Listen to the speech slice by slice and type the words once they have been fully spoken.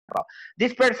about.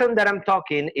 This person that I'm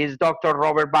talking is Dr.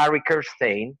 Robert Barry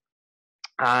Kirstein.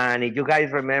 And if you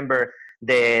guys remember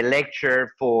the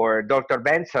lecture for Dr.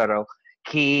 Bensaro,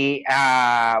 he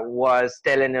was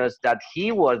telling us that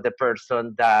he was the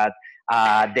person that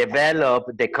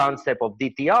developed the concept of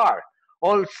DTR.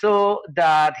 Also,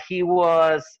 that he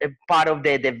was a part of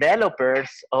the developers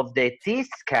of the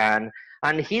T-scan,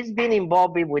 and he's been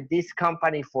involved with this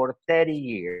company for 30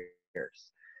 years.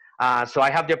 So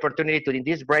I have the opportunity to, in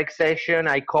this break session,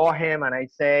 I call him and I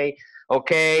say,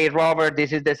 okay, Robert,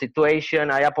 this is the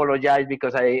situation. I apologize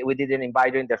because we didn't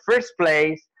invite you in the first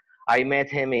place. I met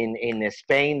him in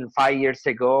Spain 5 years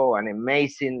ago, an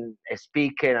amazing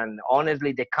speaker, and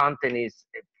honestly, the content is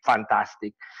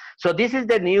fantastic. So this is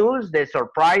the news, the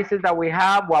surprises that we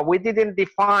have. What we didn't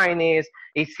define is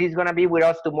he's going to be with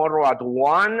us tomorrow at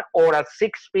 1 or at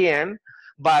 6 p.m.,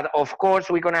 but of course,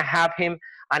 we're going to have him,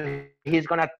 and he's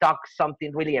going to talk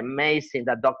something really amazing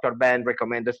that Dr. Ben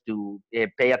recommends us to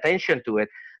pay attention to it.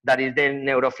 That is the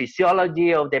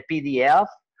neurophysiology of the PDF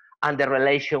and the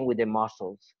relation with the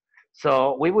muscles.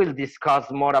 So we will discuss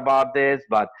more about this,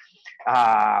 but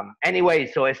anyway,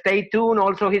 so stay tuned.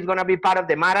 Also, he's going to be part of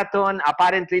the marathon.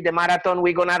 Apparently, the marathon,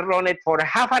 we're going to run it for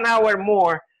half an hour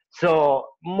more. So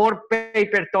more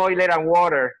paper, toilet, and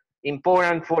water,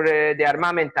 important for the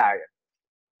armamentarium.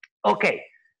 Okay,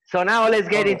 so now let's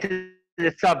get into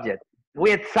the subject.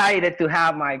 We're excited to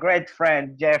have my great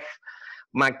friend, Jeff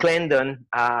McClendon.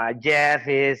 Jeff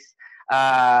is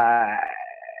a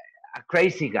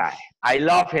crazy guy. I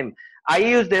love him. I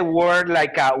use the word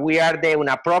like we are the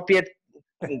inappropriate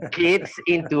kids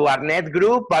into our net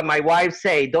group, but my wife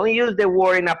say, don't use the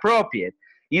word inappropriate.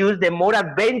 Use the more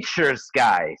adventurous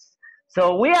guys.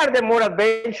 So we are the more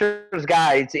adventurous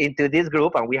guys into this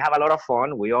group, and we have a lot of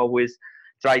fun. We always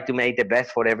try to make the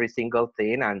best for every single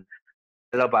thing and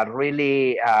develop a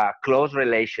really close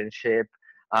relationship.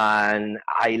 And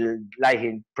I like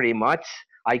him pretty much.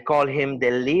 I call him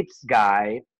the lips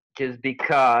guy just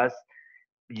because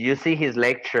you see his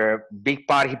lecture, big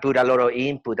part he put a lot of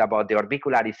input about the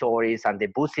orbicularis and the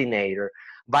buccinator.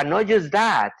 But not just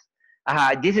that.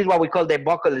 This is what we call the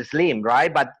buccal slim,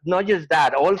 right? But not just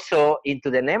that. Also into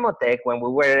the Nemotech, when we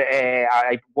were,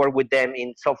 I worked with them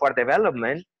in software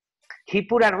development, he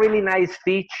put a really nice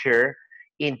feature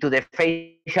into the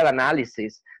facial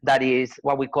analysis that is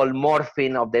what we call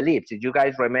morphing of the lips. If you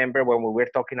guys remember when we were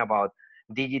talking about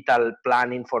digital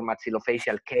planning for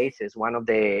maxillofacial cases, one of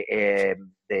the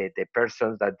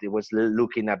persons that was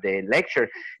looking at the lecture,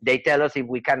 they tell us if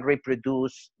we can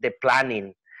reproduce the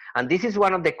planning. And this is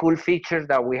one of the cool features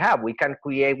that we have. We can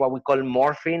create what we call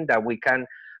morphing that we can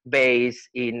base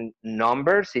in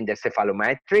numbers, in the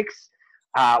cephalometrics.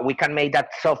 We can make that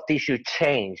soft tissue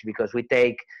change because we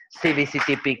take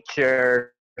CBCT pictures,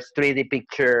 3D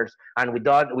pictures, and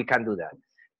we can do that.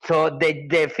 So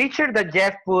the feature that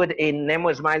Jeff put in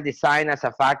Nemo Smile Design as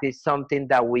a fact is something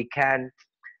that we can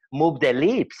move the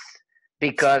lips,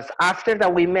 because after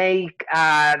that we make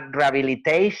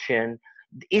rehabilitation,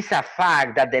 it's a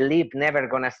fact that the lip never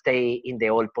gonna stay in the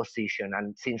old position.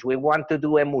 And since we want to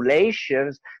do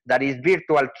emulations, that is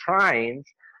virtual tryings,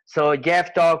 so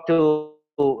Jeff talked to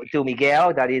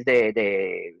Miguel, that is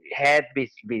the head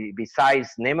besides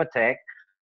Nemotech,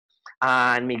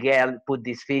 and Miguel put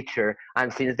this feature,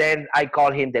 and since then I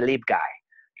call him the lip guy.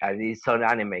 And it's so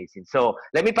amazing. So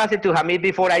let me pass it to Hamid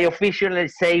before I officially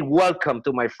say welcome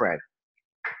to my friend.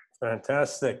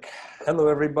 Fantastic. Hello,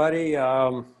 everybody.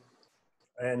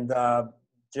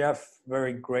 Jeff,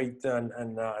 very great and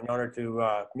an honor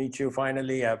to meet you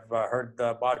finally. I've heard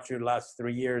about you the last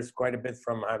 3 years quite a bit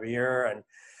from Javier,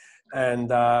 and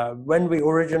when we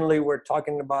originally were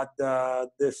talking about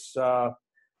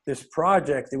this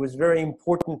project, it was very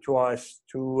important to us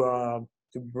to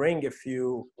bring a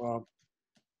few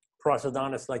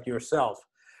prosthodontists like yourself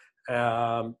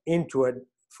into it.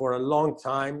 For a long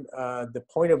time, the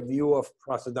point of view of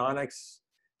prosthodontics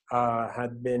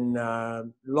had been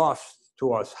lost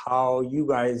to us, how you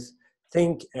guys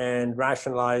think and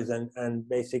rationalize and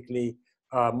basically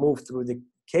move through the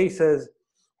cases.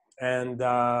 And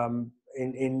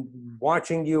in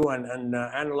watching you and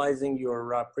analyzing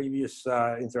your previous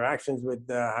interactions with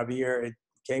Javier, it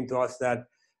came to us that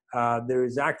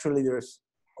there's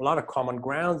a lot of common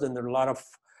grounds, and there are a lot of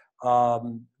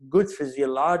good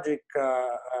physiologic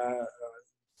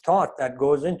thought that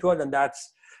goes into it, and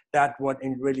that's what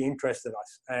really interested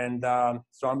us. And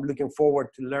so I'm looking forward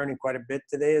to learning quite a bit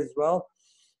today as well,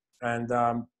 and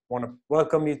want to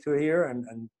welcome you to here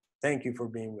and thank you for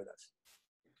being with us.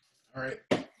 All right.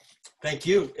 Thank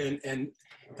you. And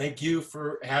thank you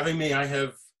for having me. I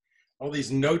have all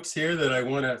these notes here that I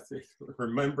want to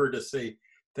remember to say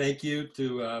thank you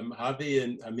to Javi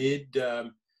and Hamid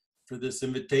for this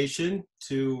invitation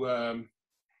to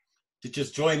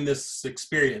just join this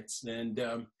experience. And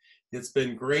it's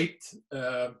been great.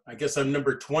 I guess I'm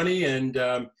number 20, and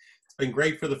it's been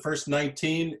great for the first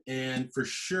 19. And for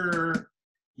sure,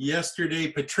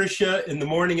 yesterday, Patricia in the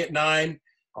morning at 9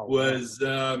 was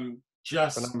it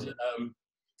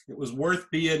was worth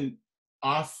being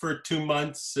off for 2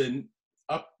 months and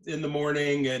up in the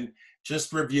morning and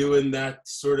just reviewing that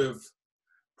sort of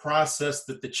process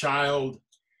that the child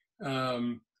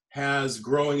has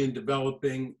growing and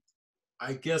developing.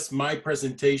 I guess my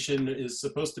presentation is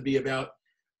supposed to be about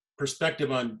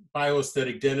perspective on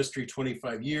bioaesthetic dentistry,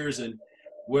 25 years. And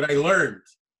what I learned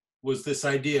was this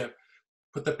idea: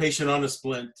 put the patient on a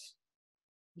splint,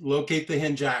 locate the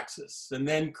hinge axis, and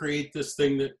then create this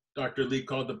thing that Dr. Lee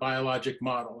called the biologic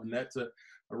model. And that's a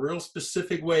real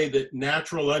specific way that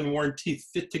natural unworn teeth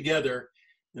fit together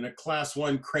in a class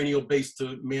 1 cranial base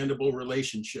to mandible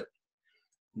relationship.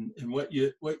 And what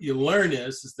you learn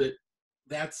is that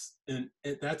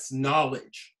that's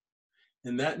knowledge.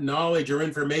 And that knowledge or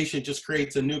information just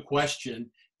creates a new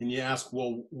question. And you ask,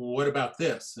 well, what about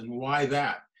this? And why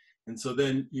that? And so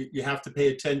then you have to pay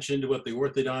attention to what the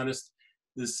orthodontist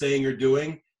is saying or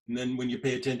doing. And then when you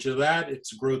pay attention to that,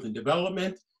 it's growth and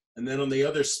development. And then on the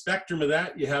other spectrum of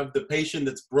that, you have the patient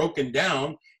that's broken down,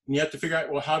 and you have to figure out,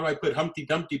 well, how do I put Humpty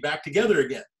Dumpty back together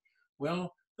again?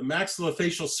 Well, the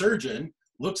maxillofacial surgeon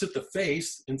looks at the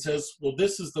face and says, well,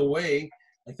 this is the way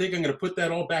I think I'm going to put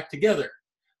that all back together.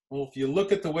 Well, if you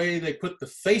look at the way they put the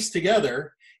face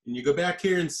together, and you go back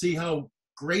here and see how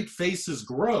great faces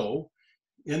grow,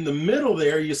 in the middle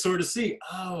there, you sort of see,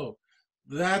 oh,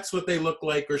 that's what they look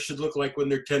like or should look like when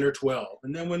they're 10 or 12,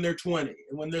 and then when they're 20,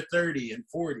 and when they're 30 and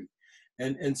 40.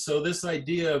 And so this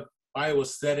idea of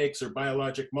bioaesthetics or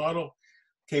biologic model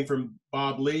came from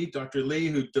Bob Lee, Dr. Lee,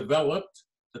 who developed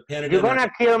the Panadetic. You're going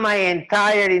to kill my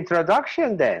entire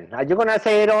introduction then. Are you going to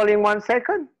say it all in 1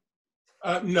 second?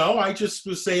 No, I just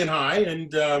was saying hi,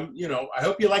 and you know, I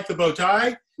hope you like the bow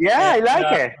tie. Yeah, and, I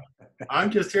like it.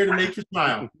 I'm just here to make you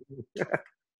smile.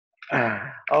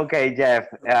 Okay, Jeff.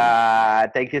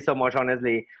 Thank you so much.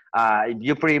 Honestly,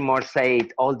 you pretty much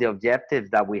said all the objectives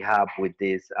that we have with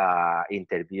this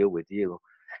interview with you.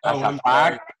 As a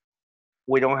fact,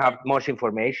 we don't have much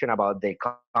information about the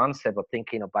concept of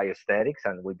thinking of bioaesthetics,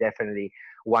 and we definitely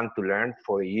want to learn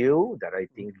for you. That I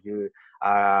think you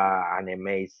are an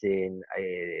amazing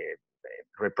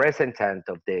representative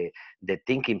of the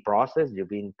thinking process. You've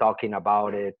been talking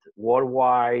about it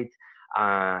worldwide,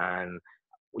 and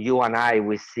you and I,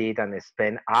 we sit and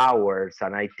spend hours,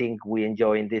 and I think we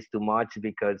enjoying this too much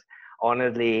because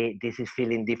honestly, this is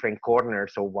filling different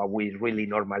corners of what we really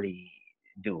normally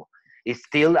do. It's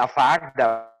still a fact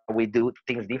that we do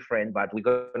things different, but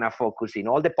we're gonna focus in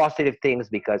all the positive things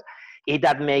because it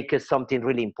that makes us something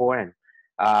really important.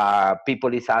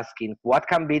 People is asking, what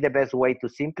can be the best way to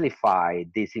simplify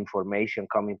this information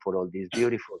coming for all these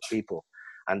beautiful people?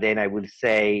 And then I will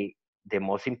say, the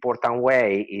most important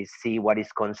way is see what is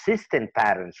consistent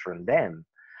patterns from them,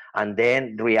 and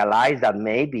then realize that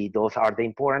maybe those are the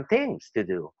important things to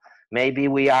do. Maybe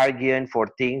we arguing for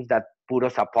things that put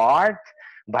us apart,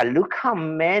 but look how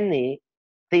many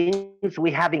things we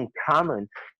have in common,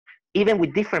 even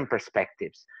with different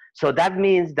perspectives. So that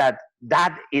means that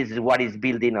that is what is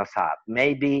building us up.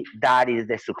 Maybe that is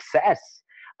the success.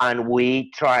 And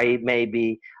we try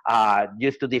maybe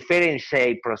just to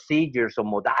differentiate procedures or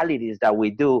modalities that we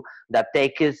do that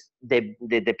take us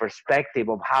the perspective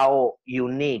of how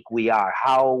unique we are,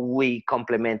 how we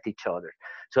complement each other.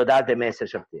 So that's the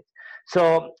message of this.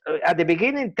 So at the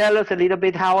beginning, tell us a little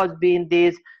bit how has been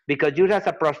this, because you as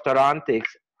a prosthodontics,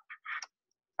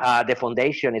 the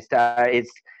foundation is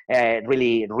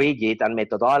really rigid and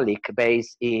methodologic,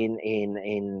 based in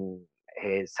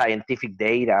scientific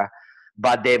data.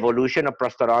 But the evolution of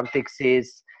prosthodontics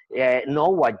is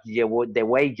the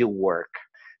way you work.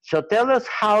 So tell us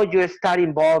how you start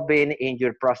involving in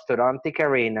your prosthodontic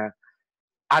arena,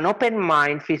 an open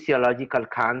mind physiological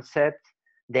concept,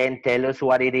 then tell us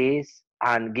what it is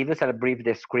and give us a brief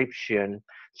description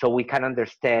so we can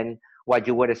understand what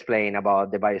you were explaining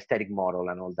about the bioaesthetic model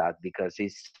and all that, because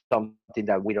it's something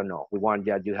that we don't know. We want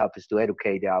you to help us to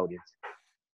educate the audience.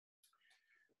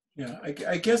 Yeah,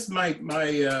 I guess my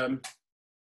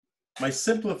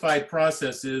simplified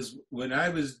process is, when I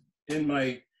was in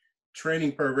my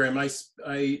training program,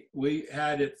 we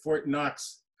had at Fort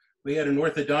Knox, we had an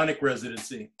orthodontic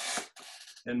residency.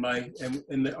 And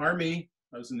in the Army,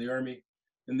 I was in the Army.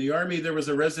 In the Army, there was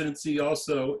a residency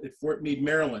also at Fort Meade,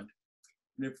 Maryland.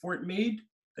 And at Fort Meade,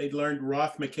 they learned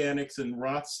Roth mechanics and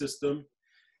Roth system.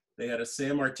 They had a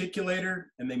SAM articulator,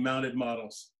 and they mounted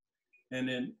models. And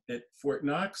then at Fort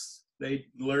Knox, they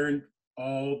learned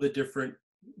all the different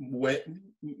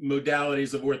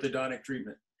modalities of orthodontic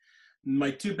treatment.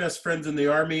 My two best friends in the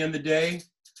Army in the day,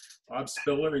 Bob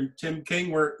Spiller and Tim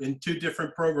King, were in two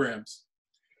different programs.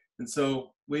 And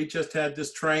so we just had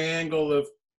this triangle of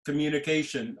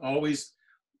communication, always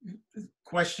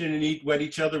questioning what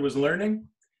each other was learning.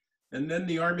 And then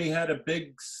the Army had a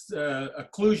big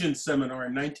occlusion seminar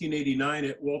in 1989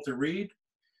 at Walter Reed.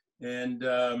 And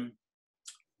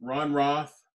Ron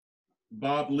Roth,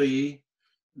 Bob Lee,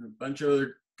 and a bunch of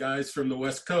other guys from the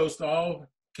West Coast all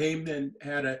came and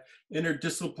had an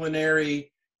interdisciplinary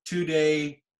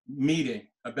 2-day meeting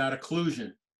about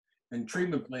occlusion and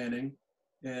treatment planning.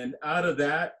 And out of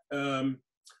that, the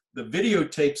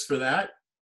videotapes for that,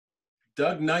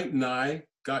 Doug Knight and I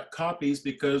got copies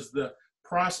because the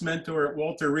Pross mentor at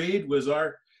Walter Reed was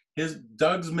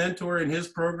Doug's mentor in his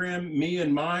program, me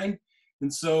and mine.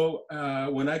 And so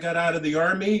when I got out of the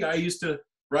Army, I used to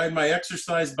ride my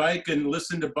exercise bike and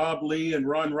listen to Bob Lee and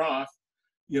Ron Roth,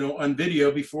 on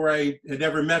video before I had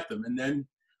ever met them. And then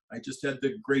I just had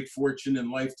the great fortune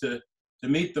in life to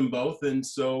meet them both. And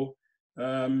so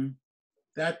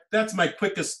that's my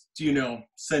quickest,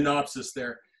 synopsis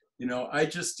there. I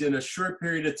just, in a short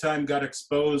period of time, got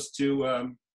exposed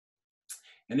to,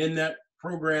 and in that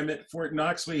program at Fort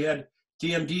Knox, we had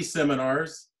TMD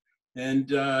seminars.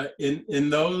 And in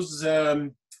those,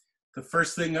 one of the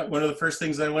first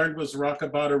things I learned was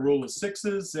Rockabato rule of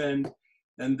sixes. And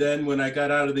then when I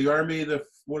got out of the Army,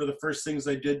 one of the first things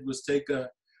I did was take a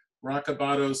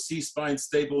Rockabato C-spine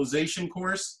stabilization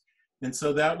course. And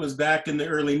so that was back in the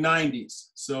early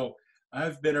 90s. So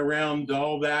I've been around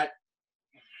all that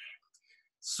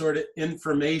sort of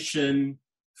information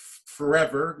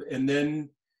forever. And then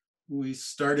we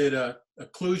started a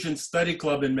occlusion study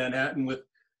club in Manhattan with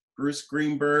Bruce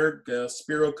Greenberg,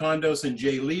 Spiro Kondos, and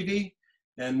Jay Levy.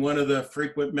 And one of the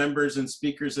frequent members and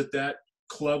speakers at that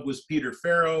club was Peter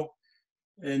Farrow.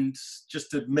 And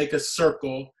just to make a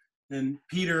circle, and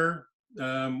Peter,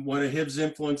 one of his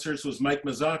influencers was Mike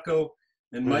Mazzocco.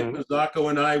 And Mike Mazzocco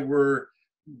and I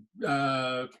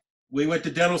we went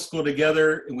to dental school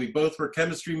together, and we both were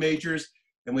chemistry majors.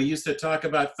 And we used to talk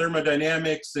about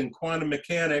thermodynamics and quantum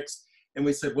mechanics. And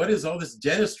we said, what is all this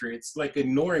dentistry? It's like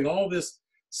ignoring all this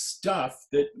stuff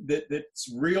that's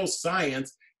real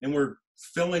science, and we're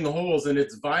filling holes, and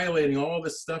it's violating all the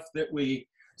stuff that we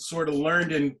sort of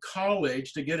learned in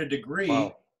college to get a degree.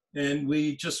 Wow. And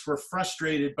we just were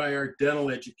frustrated by our dental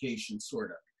education,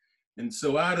 sort of. And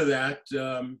so out of that,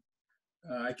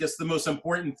 I guess the most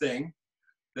important thing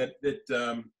that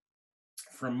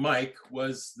from Mike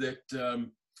was that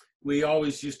we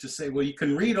always used to say, well, you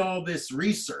can read all this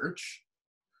research,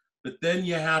 but then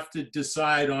you have to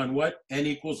decide on what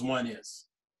n=1 is.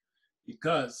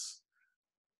 Because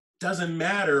it doesn't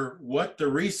matter what the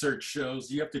research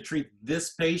shows, you have to treat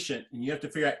this patient, and you have to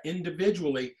figure out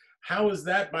individually, how is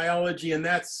that biology in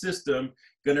that system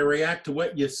going to react to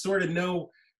what you sort of know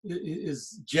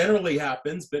is generally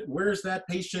happens, but where's that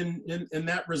patient in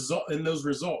that result, in those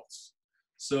results?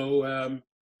 So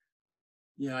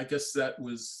yeah, I guess that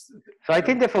was. So I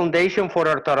think the foundation for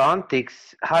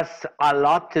orthodontics has a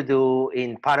lot to do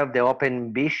in part of the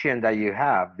open vision that you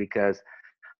have, because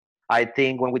I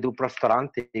think when we do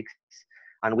prosthodontics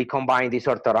and we combine these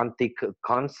orthodontic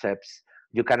concepts,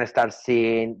 you can start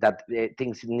seeing that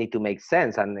things need to make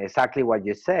sense. And exactly what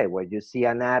you said, when you see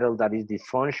an adult that is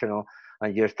dysfunctional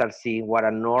and you start seeing what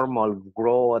a normal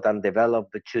growth and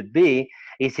development should be,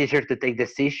 it's easier to take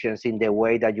decisions in the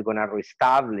way that you're going to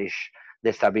reestablish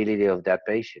the stability of that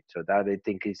patient. So that, I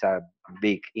think, is a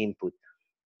big input.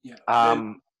 Yeah.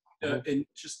 And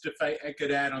just if I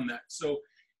could add on that. So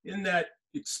in that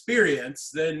experience,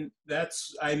 then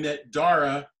I met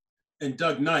Dara and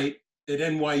Doug Knight at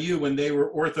NYU when they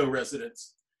were ortho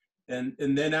residents. And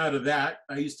then out of that,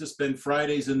 I used to spend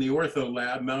Fridays in the ortho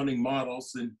lab mounting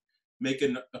models and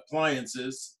making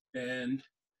appliances. And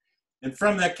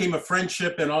from that came a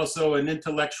friendship and also an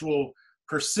intellectual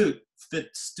pursuit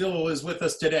that still is with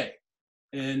us today.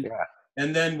 And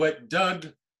then what Doug,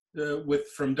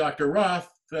 from Dr. Roth,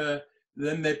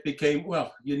 then that became,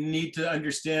 well, you need to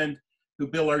understand who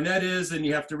Bill Arnett is, and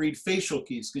you have to read facial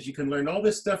keys, because you can learn all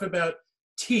this stuff about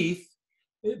teeth,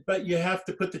 but you have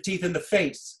to put the teeth in the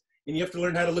face, and you have to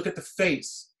learn how to look at the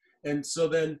face. And so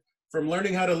then from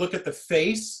learning how to look at the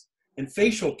face and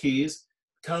facial keys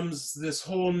comes this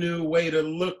whole new way to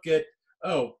look at,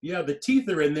 oh, yeah, the teeth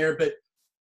are in there, but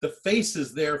the face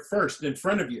is there first in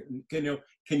front of you. Can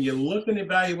you look and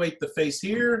evaluate the face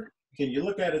here? Can you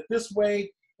look at it this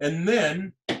way? And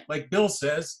then, like Bill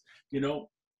says,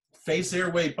 face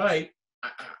airway bite,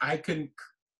 I can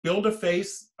build a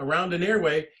face around an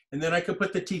airway, and then I can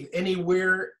put the teeth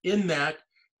anywhere in that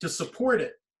to support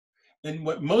it. And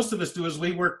what most of us do is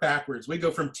we work backwards. We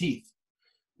go from teeth.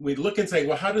 We look and say,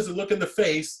 well, how does it look in the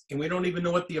face? And we don't even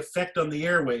know what the effect on the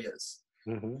airway is.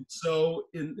 Mm-hmm. So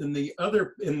in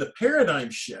the paradigm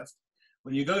shift,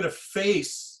 when you go to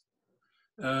face,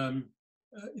 and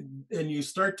you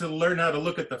start to learn how to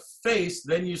look at the face,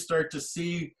 then you start to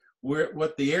see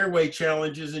what the airway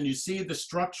challenge is, and you see the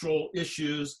structural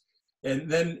issues. And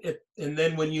then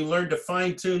when you learn to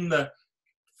fine tune the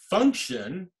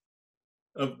function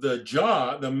of the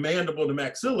jaw, the mandible to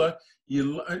maxilla,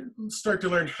 you start to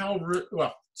learn how,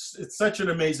 well, it's such an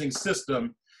amazing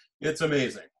system. It's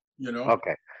amazing, you know?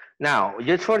 Okay. Now,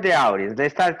 just for the audience,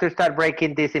 let's start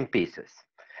breaking this in pieces.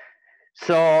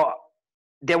 So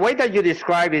the way that you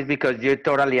describe is because you're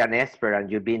totally an expert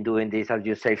and you've been doing this, as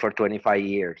you say, for 25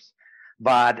 years.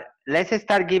 But let's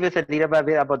start give us a little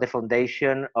bit about the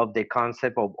foundation of the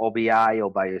concept of OBI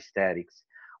or bioaesthetics.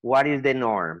 What is the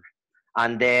norm?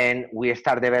 And then we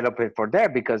start developing for there,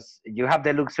 because you have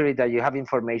the luxury that you have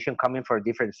information coming from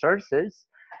different sources.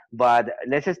 But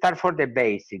let's start for the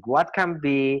basic. What can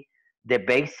be the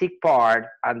basic part?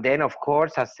 And then, of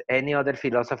course, as any other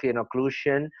philosophy in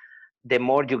occlusion, the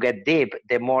more you get deep,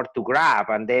 the more to grab,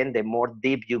 and then the more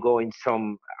deep you go in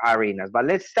some arenas. But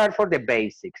let's start for the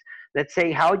basics. Let's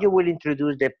say how you will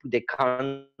introduce the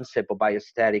concept of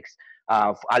bioaesthetics,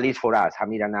 at least for us,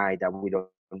 Hamid and I, that we don't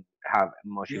have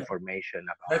much information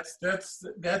about.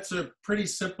 That's a pretty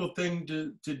simple thing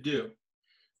to do.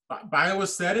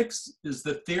 Bioaesthetics is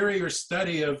the theory or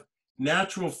study of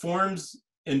natural forms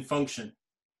and function.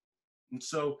 And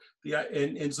so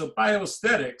so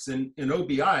bioaesthetics in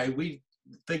OBI, we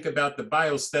think about the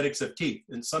bioaesthetics of teeth,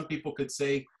 and some people could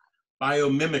say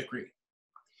biomimicry.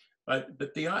 But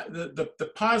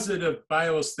the positive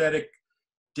bioaesthetic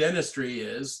dentistry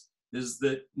is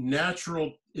that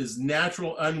natural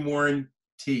unworn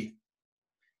teeth,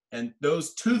 and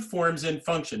those tooth forms in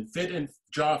function, fit and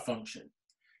jaw function,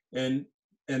 and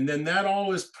then that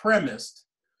all is premised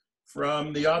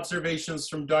from the observations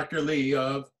from Dr. Lee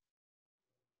of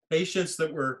patients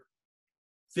that were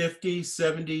 50,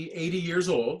 70, 80 years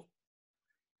old,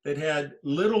 that had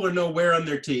little or no wear on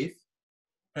their teeth,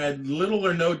 had little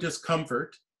or no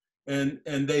discomfort, and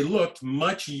they looked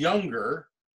much younger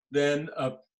than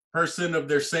a person of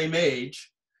their same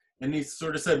age. And he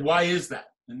sort of said, why is that?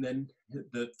 And then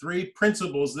the three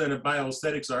principles then of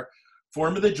bioaesthetics are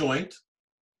form of the joint,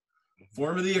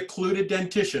 form of the occluded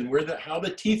dentition, how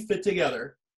the teeth fit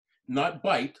together, not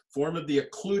bite, form of the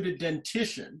occluded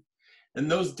dentition. And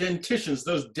those dentitions,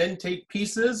 those dentate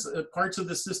pieces, parts of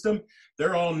the system,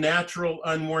 they're all natural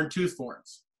unworn tooth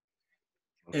forms.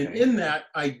 Okay. And in that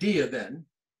idea then,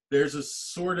 there's a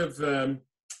sort of,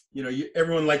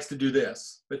 everyone likes to do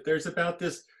this, but there's about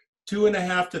this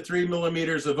 2.5 to 3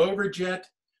 millimeters of overjet,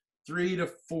 3 to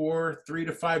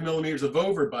 5 millimeters of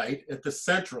overbite at the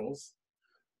centrals,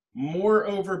 more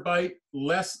overbite,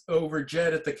 less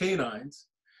overjet at the canines,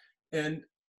 and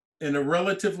in a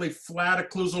relatively flat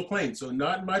occlusal plane. So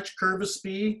not much curve of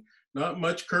Spee, not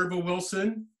much curve of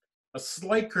Wilson, a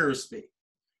slight curve of Spee.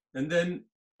 And then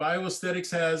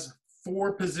bioaesthetics has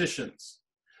 4 positions.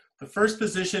 The first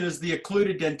position is the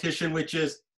occluded dentition, which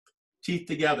is teeth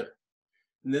together.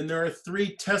 And then there are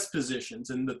 3 test positions,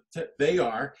 and they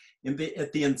are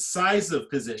at the incisive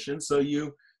position. So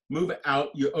you move out,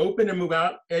 you open and move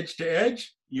out edge to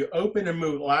edge, you open and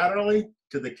move laterally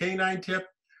to the canine tip,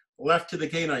 left to the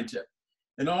canine tip.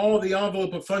 And all the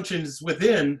envelope of functions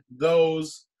within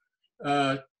those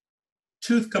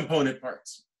tooth component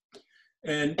parts.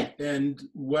 And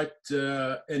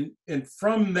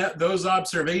from those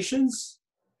observations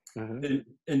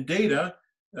and data,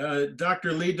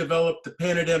 Dr. Lee developed the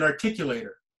Panadent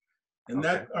articulator. And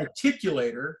that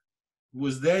articulator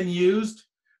was then used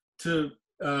to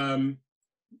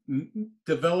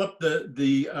develop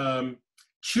the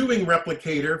chewing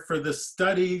replicator for the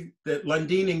study that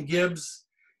Lundin and Gibbs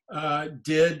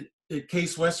did at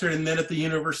Case Western and then at the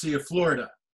University of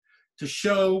Florida, to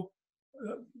show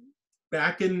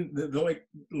back in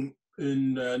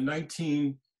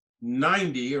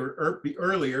 1990 or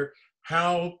earlier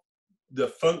how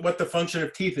what the function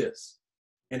of teeth is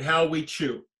and how we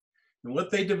chew. And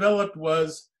what they developed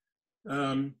was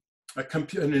an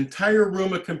entire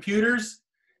room of computers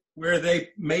where they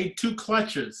made 2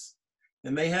 clutches,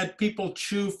 and they had people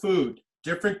chew food,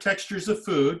 different textures of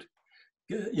food,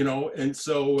 and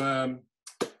so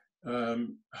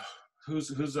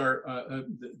who's our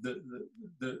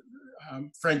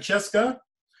Francesca?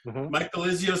 Mike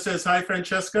Delizio says hi,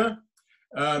 Francesca.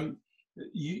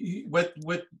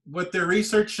 what their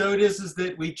research showed is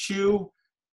that we chew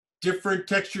different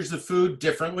textures of food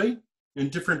differently in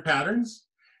different patterns,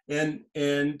 and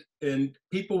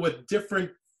people with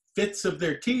different fits of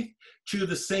their teeth chew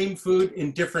the same food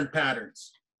in different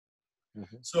patterns.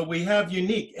 Mm-hmm. So we have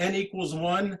unique N equals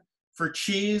 1 for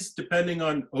cheese, depending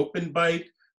on open bite,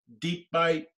 deep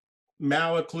bite,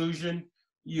 malocclusion.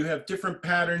 You have different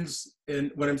patterns,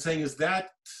 and what I'm saying is that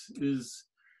is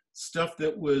stuff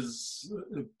that was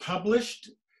published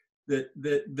that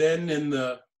then in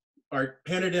the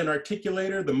Panadin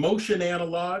articulator, the motion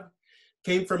analog,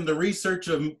 came from the research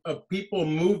of people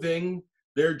moving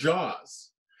their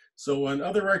jaws. So on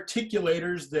other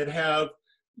articulators that have,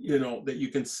 that you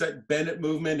can set Bennett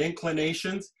movement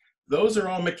inclinations, those are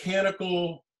all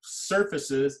mechanical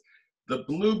surfaces. The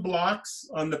blue blocks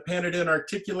on the Panadin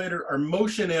articulator are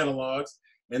motion analogs,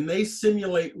 and they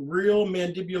simulate real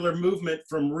mandibular movement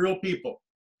from real people.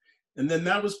 And then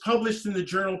that was published in the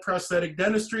journal Prosthetic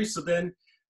Dentistry. So then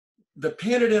the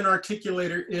Panadin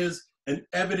articulator is an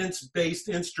evidence-based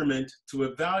instrument to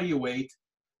evaluate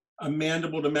a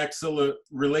mandible to maxilla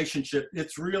relationship.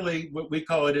 It's really what we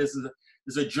call it is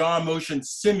a jaw motion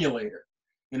simulator.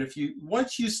 And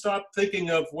once you stop thinking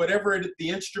of whatever the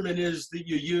instrument is that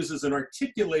you use as an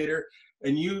articulator,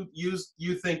 and you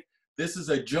think this is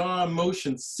a jaw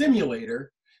motion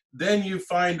simulator, then you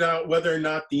find out whether or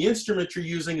not the instrument you're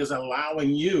using is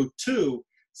allowing you to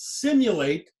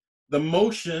simulate the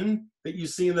motion that you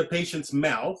see in the patient's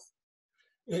mouth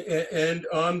and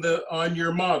on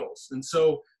your models. And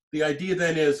so the idea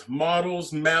then is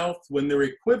models, mouth, when they're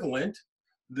equivalent,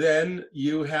 then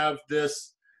you have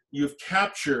this, you've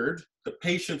captured the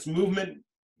patient's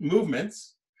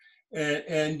movements,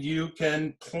 and you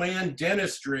can plan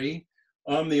dentistry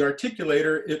on the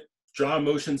articulator, jaw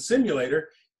motion simulator,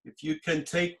 if you can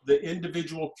take the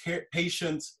individual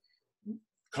patient's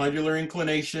condylar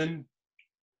inclination,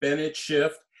 Bennett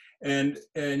shift, and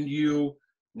you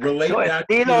relate so that.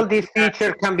 Still, all these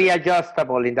features can be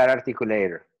adjustable in that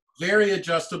articulator. Very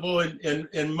adjustable,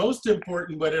 and most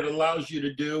important, what it allows you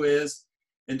to do is,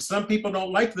 and some people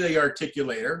don't like the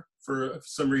articulator for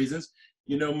some reasons.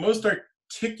 Most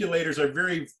articulators are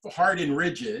very hard and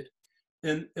rigid,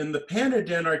 and the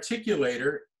Panadin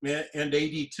articulator and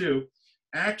AD2,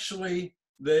 actually,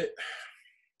 they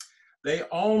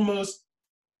almost,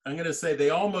 I'm going to say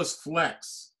they almost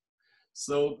flex.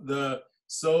 So the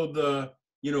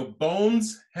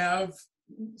bones have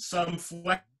some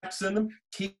flex in them.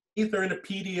 Teeth are in a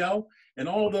PDL, and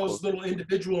all those little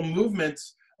individual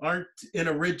movements aren't in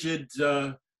a rigid,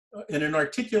 in an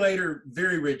articulator,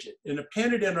 very rigid. In a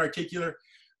Panadin articulator,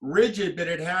 rigid, but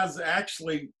it has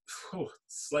actually,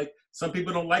 it's like, some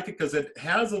people don't like it because it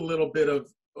has a little bit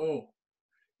of,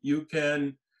 you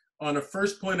can, on a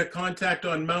first point of contact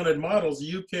on mounted models,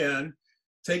 you can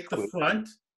take the front,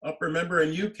 upper member,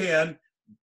 and you can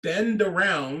bend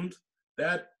around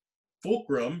that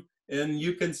fulcrum, and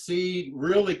you can see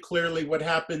really clearly what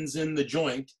happens in the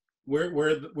joint where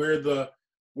the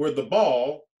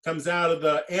ball comes out of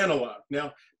the analog.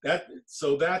 Now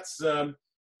that's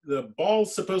the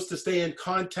ball's supposed to stay in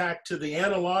contact to the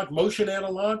analog, motion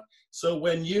analog. So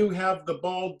when you have the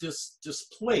ball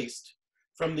displaced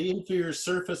from the inferior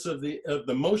surface of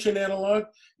the motion analog,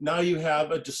 now you have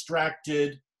a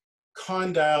distracted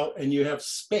condyle, and you have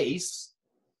space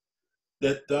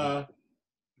that the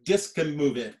disc can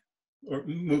move in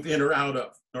or out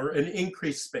of, or an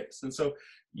increased space. And so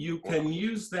you can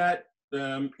use that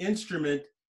instrument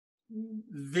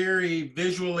very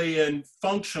visually and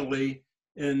functionally.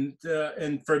 And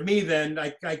for me, then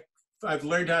I've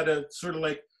learned how to sort of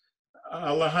like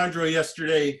Alejandro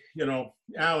yesterday,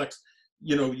 Alex,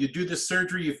 you do the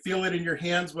surgery, you feel it in your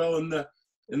hands. Well, in the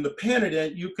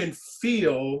Panadin, you can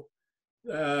feel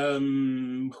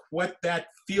what that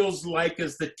feels like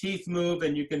as the teeth move,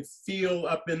 and you can feel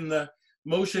up in the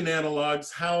motion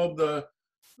analogs how the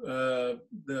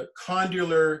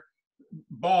condylar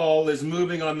ball is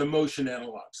moving on the motion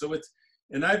analog. So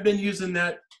and I've been using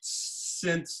that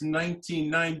since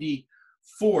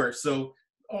 1994. So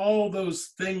all those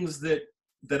things that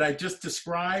I just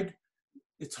described,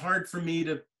 it's hard for me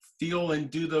to feel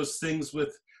and do those things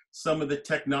with some of the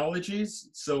technologies.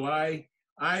 So I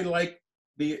like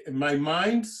in my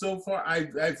mind so far,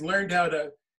 I've learned how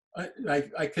to,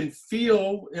 I can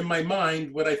feel in my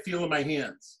mind what I feel in my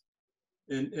hands.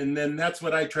 And then that's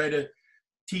what I try to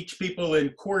teach people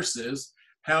in courses,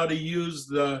 how to use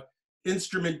the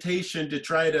instrumentation to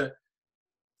try to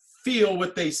feel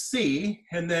what they see.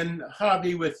 And then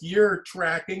Javi, with your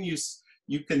tracking, you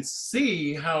can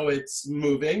see how it's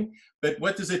moving, but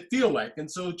what does it feel like? And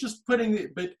so just putting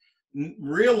it, but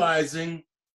realizing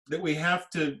that we have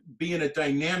to be in a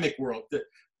dynamic world, that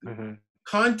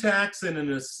contacts and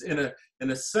in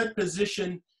a set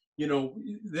position, you know,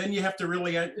 then you have to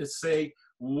really say,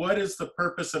 what is the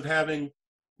purpose of having,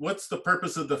 what's the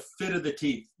purpose of the fit of the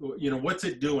teeth? You know, what's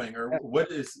it doing, or what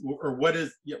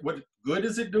good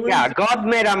is it doing? Yeah, God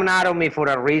made anatomy for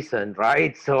a reason,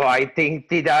 right? So I think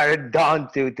teeth are done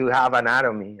to have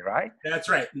anatomy, right? That's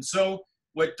right. And so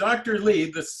what Dr.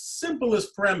 Lee, the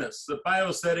simplest premise of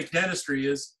bioaesthetic dentistry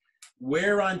is,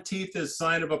 wear on teeth is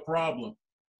sign of a problem.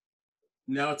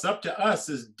 Now it's up to us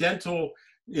as dental,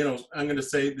 you know, I'm going to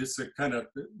say this kind of,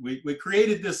 we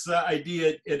created this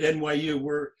idea at NYU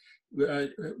where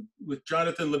with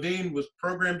Jonathan Levine was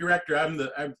program director. I'm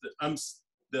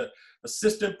the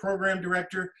assistant program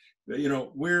director. You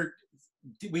know,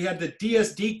 we had the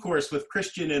DSD course with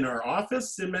Christian in our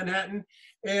office in Manhattan,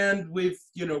 and we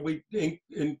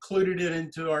included it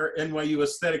into our NYU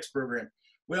aesthetics program.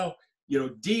 Well, you know,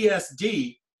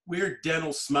 DSD, we're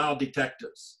dental smile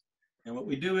detectives. And what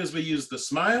we do is we use the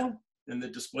smile and the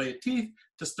display of teeth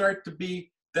to start to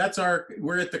be,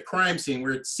 we're at the crime scene.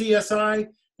 We're at CSI,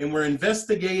 and we're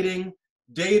investigating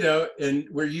data, and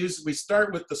we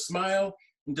start with the smile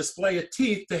and display of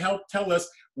teeth to help tell us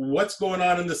what's going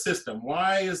on in the system.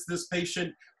 Why is this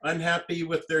patient unhappy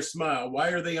with their smile? Why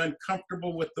are they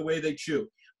uncomfortable with the way they chew?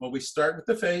 Well, we start with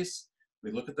the face,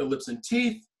 we look at the lips and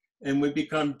teeth, and we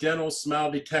become dental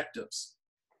smile detectives.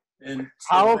 And so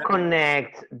how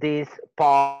connect this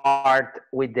part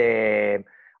with the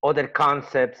other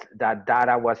concepts that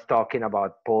Dara was talking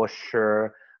about,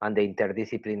 posture and the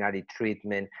interdisciplinary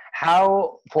treatment?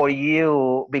 How for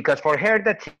you, because for her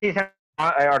that she's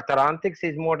orthodontics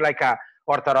is more like a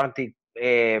orthodontic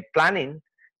planning,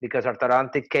 because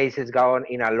orthodontic cases go on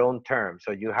in a long term,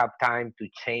 so you have time to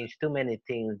change too many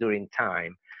things during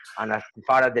time, and as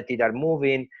far as the teeth are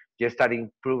moving, you start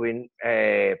improving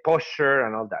posture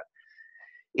and all that.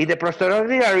 In the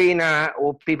prosthodontic arena,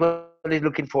 people is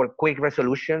looking for quick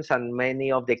resolutions, and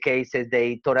many of the cases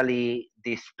they totally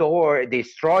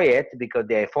destroy it because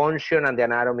the function and the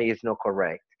anatomy is not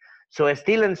correct. So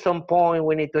still, at some point,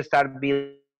 we need to start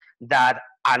building that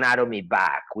anatomy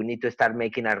back. We need to start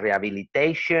making a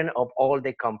rehabilitation of all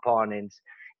the components,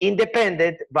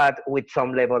 independent but with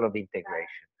some level of integration.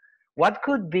 What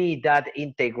could be that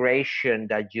integration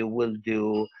that you will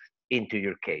do into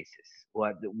your cases?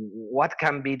 What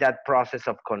can be that process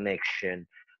of connection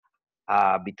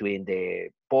between the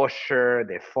posture,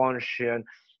 the function,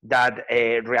 that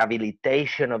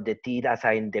rehabilitation of the teeth as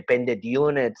an independent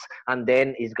units, and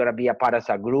then it's going to be a part as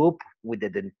a group with the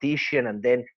dentition, and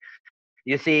then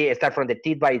you see start from the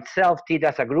teeth by itself, teeth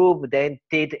as a group, then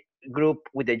teeth group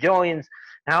with the joints.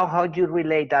 Now, how do you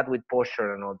relate that with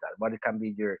posture and all that? What can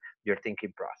be your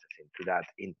thinking process into that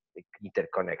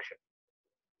interconnection?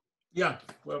 Yeah,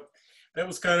 well, that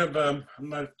was kind of, I'm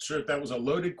not sure if that was a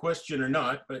loaded question or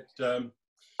not, but.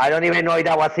 I don't even know if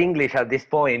that was English at this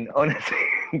point, honestly.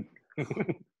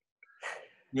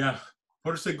 Yeah,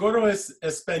 por seguro es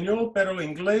español, pero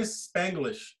inglés,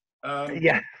 Spanglish.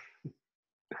 Yeah.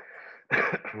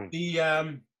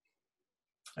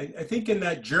 I think in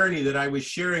that journey that I was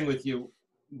sharing with you,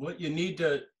 what you need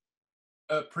to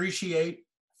appreciate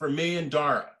for me and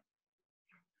Dara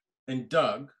and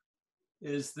Doug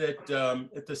is that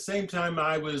at the same time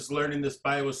I was learning this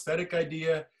bioaesthetic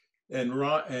idea, and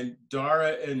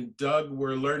Dara and Doug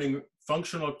were learning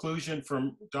functional occlusion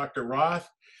from Dr. Roth,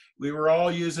 we were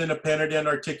all using a Penadent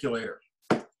articulator.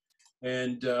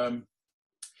 And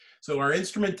so our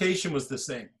instrumentation was the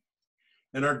same.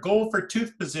 And our goal for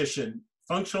tooth position,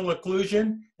 functional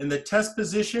occlusion, and the test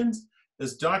positions,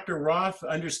 as Dr. Roth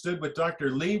understood what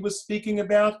Dr. Lee was speaking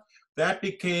about, that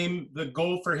became the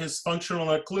goal for his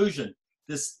functional occlusion.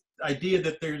 This idea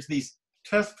that there's these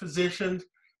test positions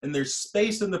and there's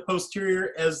space in the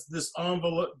posterior as this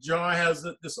envelope, jaw has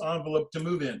this envelope to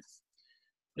move in.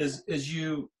 As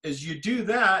you do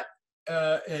that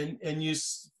and you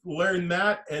learn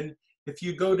that, and if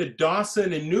you go to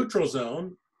Dawson and neutral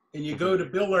zone, and you go to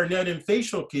Bill Arnett and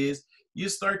facial keys, you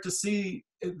start to see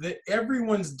that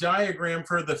everyone's diagram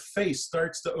for the face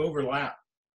starts to overlap.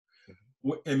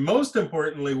 And most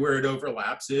importantly, where it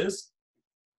overlaps is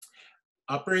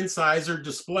upper incisor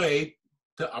display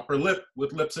to upper lip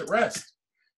with lips at rest.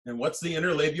 And what's the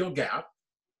interlabial gap?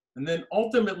 And then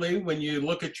ultimately, when you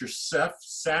look at your ceph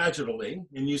sagittally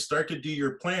and you start to do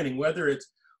your planning, whether it's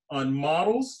on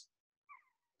models,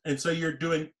 and so you're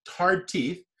doing hard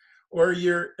teeth, or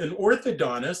you're an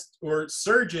orthodontist or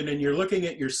surgeon and you're looking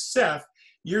at your ceph,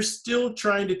 you're still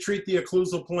trying to treat the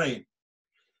occlusal plane.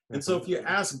 And so if you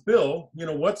ask Bill, you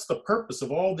know, what's the purpose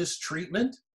of all this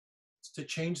treatment? to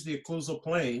change the occlusal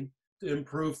plane to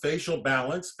improve facial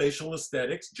balance, facial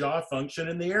aesthetics, jaw function,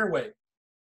 and the airway.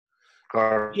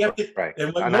 Correct.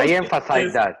 And what And I most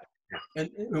emphasize that.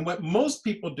 and what most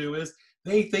people do is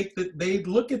they think that they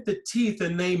look at the teeth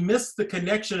and they miss the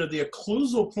connection of the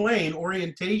occlusal plane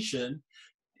orientation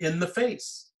in the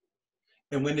face.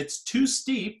 And when it's too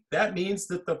steep, that means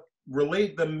that the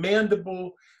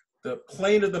mandible, the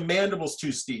plane of the mandible is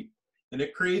too steep, and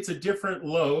it creates a different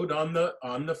load on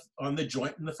the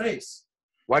joint in the face.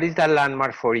 What is that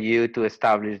landmark for you to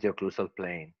establish the occlusal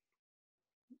plane?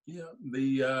 Yeah,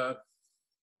 the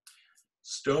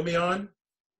stomion,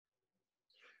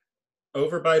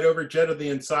 overbite overjet of the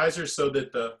incisor, so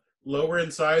that the lower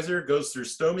incisor goes through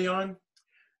stomion.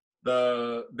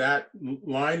 That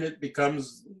line, it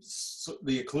becomes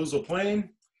the occlusal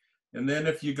plane. And then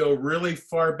if you go really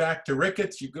far back to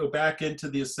rickets, you go back into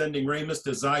the ascending ramus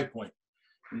to xi point.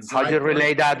 How do you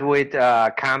relate that with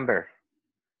camber?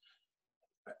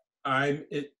 I'm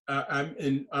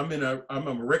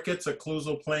a rickets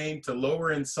occlusal plane to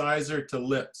lower incisor to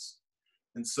lips.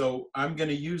 And so I'm going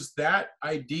to use that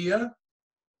idea.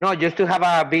 No, just to have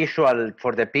a visual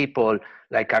for the people,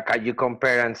 like you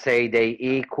compare and say they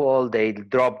equal, they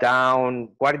drop down.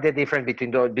 What is the difference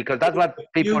between those? Because that's what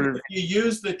people... If you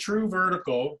use the true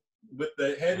vertical with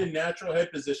the head in natural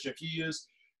head position, if you use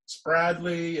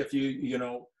Spradley, if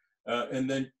and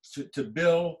then to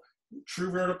Bill,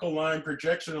 true vertical line,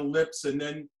 projection of lips, and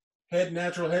then head,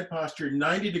 natural head posture,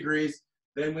 90 degrees,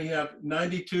 then we have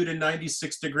 92 to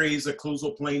 96 degrees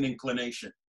occlusal plane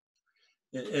inclination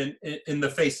in the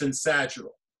face and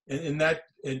sagittal. And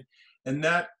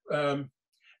that,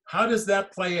 how does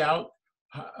that play out?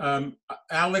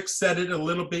 Alex said it a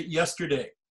little bit yesterday,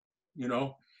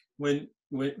 when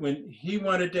he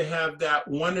wanted to have that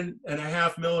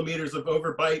 1.5 millimeters of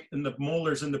overbite in the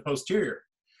molars in the posterior.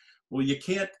 Well, you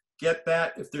can't get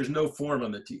that if there's no form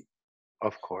on the teeth.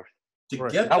 Of course.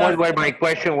 That was where my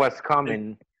question was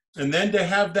coming. And then to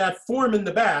have that form in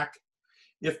the back,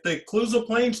 if the occlusal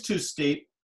plane's too steep,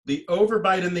 the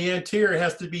overbite in the anterior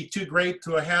has to be too great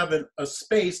to have a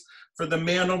space for the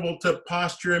mandible to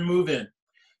posture and move in.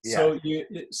 Yeah.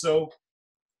 So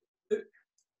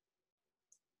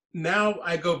now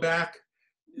I go back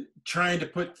trying to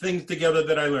put things together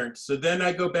that I learned. So then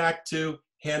I go back to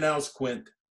Hanau's quint.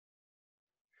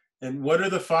 And what are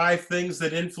the 5 things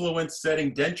that influence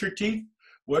setting denture teeth?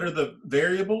 What are the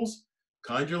variables?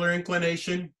 Condylar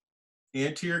inclination,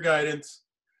 anterior guidance,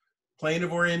 plane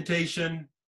of orientation,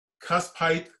 cusp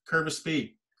height, curve of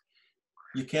speed.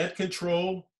 You can't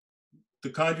control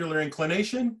the condylar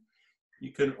inclination.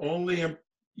 You can only,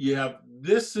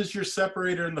 this is your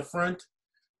separator in the front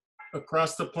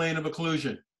across the plane of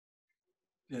occlusion.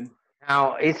 And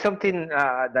now, it's something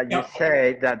that you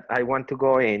say that I want to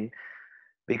go in,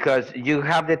 because you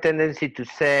have the tendency to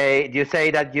say, you say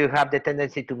that you have the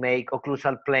tendency to make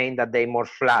occlusal plane that they more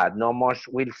flat, no much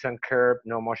Wilson curve,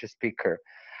 no much speed curve.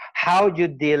 How you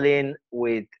dealing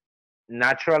with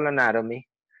natural anatomy?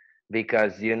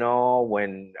 Because,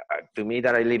 when, to me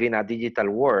that I live in a digital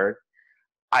world,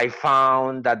 I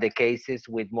found that the cases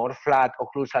with more flat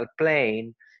occlusal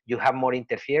plane, you have more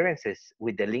interferences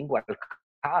with the lingual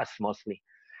cusp mostly.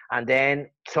 And then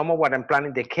some of what I'm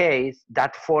planning the case,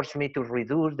 that forced me to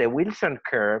reduce the Wilson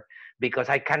curve, because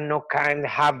I cannot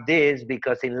have this,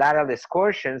 because in lateral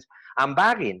excursions, I'm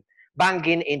banging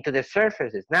into the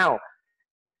surfaces. Now,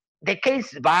 the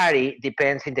case vary,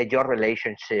 depends in the jaw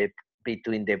relationship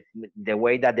between the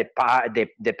way that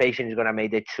the patient is going to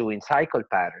make the chewing cycle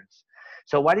patterns.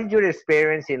 So what is your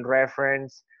experience in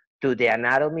reference to the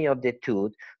anatomy of the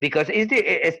tooth? Because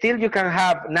still you can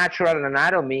have natural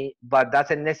anatomy, but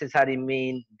doesn't necessarily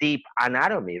mean deep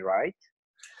anatomy, right?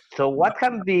 So what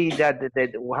can be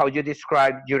how you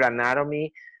describe your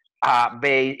anatomy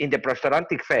in the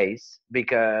prosthodontic phase?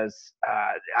 Because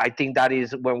I think that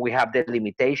is when we have the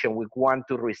limitation. We want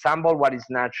to resemble what is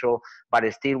natural, but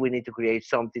still we need to create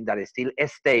something that is still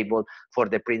stable for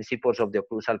the principles of the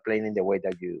occlusal plane in the way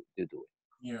that you do it.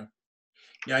 Yeah.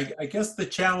 Yeah, I guess the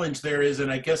challenge there is,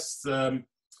 and I guess, from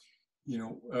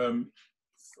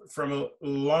a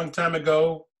long time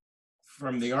ago,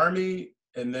 from the Army,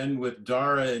 and then with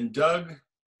Dara and Doug,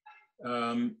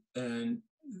 and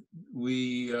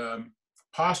we,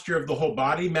 posture of the whole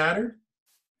body mattered.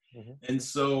 Mm-hmm. And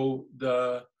so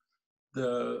the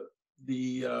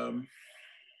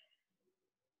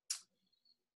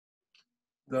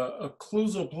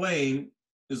occlusal plane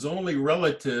is only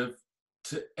relative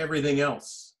to everything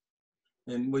else.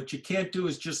 And what you can't do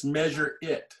is just measure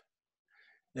it.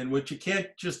 And what you can't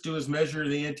just do is measure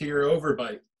the anterior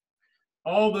overbite.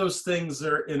 all those things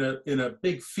are in a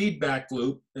big feedback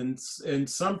loop, and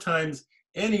sometimes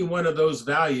any one of those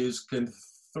values can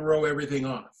throw everything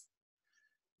off.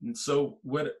 And so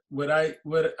one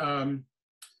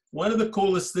of the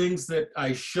coolest things that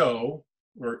I show,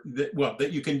 or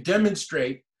that you can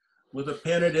demonstrate with a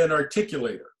Panadin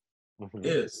articulator,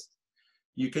 is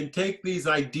you can take these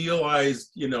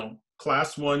idealized,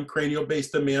 class 1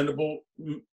 cranial-based mandible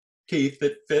teeth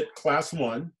that fit class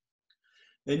 1,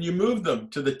 and you move them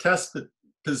to the test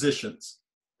positions,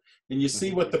 and you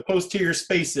see what the posterior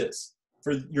space is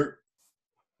for do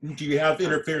you have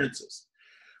interferences?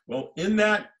 Well, in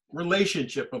that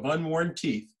relationship of unworn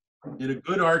teeth, in a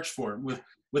good arch form,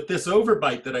 with this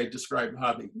overbite that I described,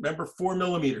 Javi, remember 4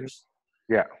 millimeters?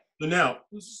 Yeah.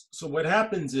 So what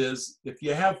happens is, if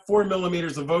you have 4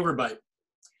 millimeters of overbite,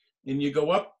 and you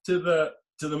go up to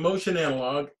the motion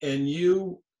analog, and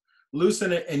you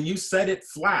loosen it and you set it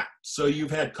flat, so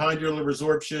you've had condylar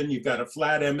resorption, you've got a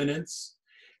flat eminence,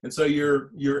 and so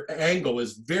your angle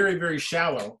is very, very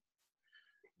shallow.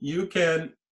 You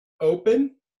can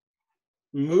open,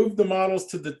 move the models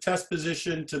to the test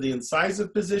position, to the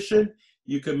incisive position.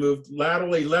 You can move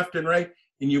laterally left and right,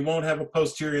 and you won't have a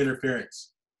posterior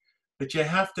interference. But you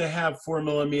have to have 4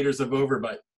 millimeters of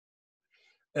overbite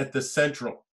at the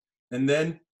central. And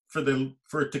then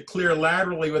for it to clear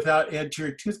laterally without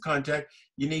anterior tooth contact,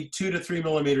 you need 2 to 3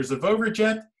 millimeters of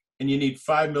overjet, and you need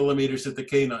 5 millimeters at the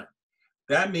canine.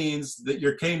 That means that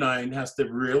your canine has to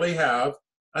really have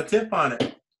a tip on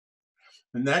it.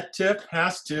 And that tip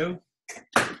has to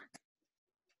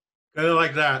go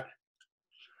like that,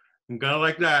 and go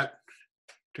like that,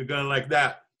 to go like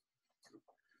that.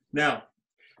 Now,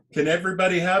 can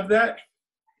everybody have that?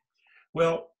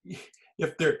 Well,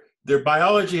 if their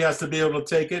biology has to be able to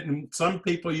take it, and some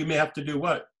people you may have to do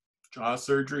what? Jaw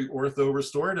surgery, ortho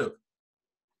restorative.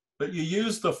 But you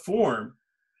use the form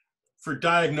for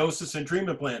diagnosis and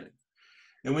treatment planning.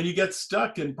 And when you get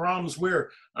stuck in problems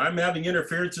where I'm having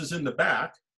interferences in the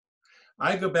back,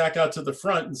 I go back out to the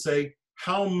front and say,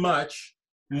 how much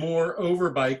more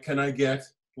overbite can I get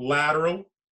lateral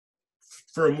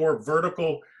for a more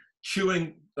vertical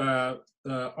chewing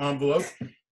envelope?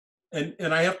 And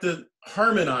I have to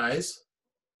harmonize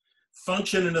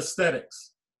function and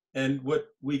aesthetics. And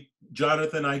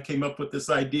Jonathan and I came up with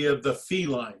this idea of the phi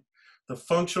line, the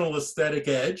functional aesthetic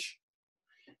edge.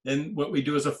 And what we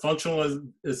do is a functional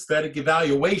aesthetic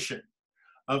evaluation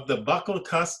of the buccal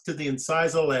cusp to the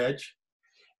incisal edge.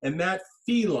 And that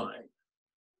phi line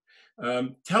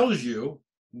tells you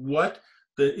what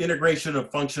the integration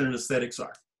of function and aesthetics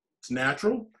are. It's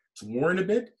natural, it's worn a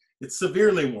bit, it's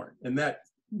severely worn. And that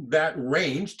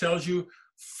range tells you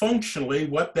functionally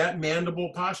what that mandible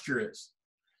posture is.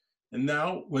 And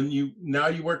now you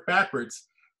work backwards,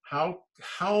 how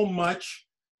much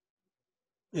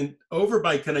in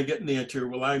overbite can I get in the anterior?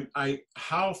 Well,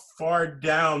 how far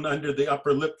down under the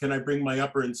upper lip can I bring my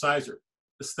upper incisor?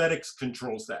 Aesthetics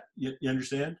controls that. You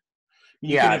understand?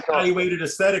 You can evaluate it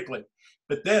aesthetically.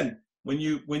 But then when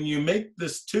you make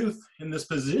this tooth in this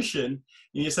position,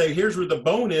 and you say, here's where the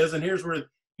bone is, and here's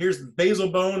the basal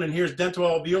bone, and here's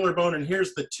dental-alveolar bone, and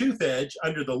here's the tooth edge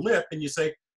under the lip, and you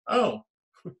say, oh,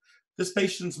 this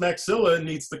patient's maxilla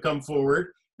needs to come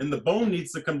forward, and the bone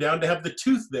needs to come down to have the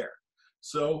tooth there.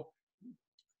 So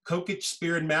Kokich,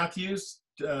 Spear, and Matthews,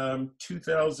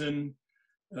 2000,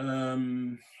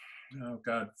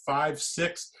 5,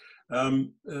 6,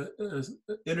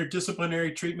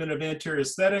 interdisciplinary treatment of anterior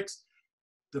aesthetics.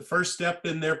 The first step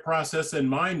in their process, and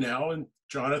mine now, and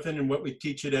Jonathan, and what we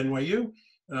teach at NYU,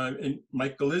 and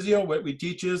Mike Galizio, what we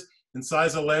teach is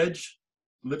incisal edge,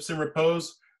 lips in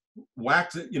repose,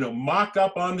 wax it, mock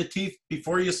up on the teeth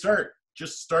before you start.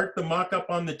 Just start the mock up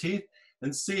on the teeth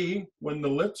and see when the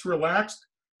lips relaxed,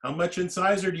 how much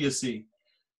incisor do you see?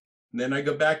 And then I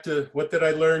go back to what did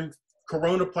I learn?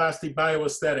 Coronoplasty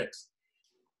bioaesthetics.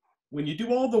 When you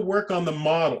do all the work on the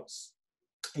models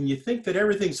and you think that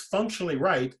everything's functionally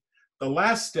right, the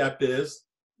last step is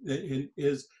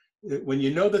when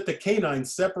you know that the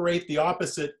canines separate the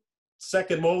opposite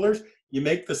second molars, you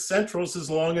make the centrals as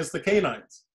long as the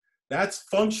canines. That's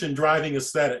function driving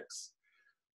aesthetics.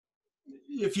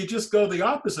 If you just go the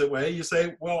opposite way, you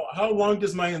say, well, how long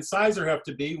does my incisor have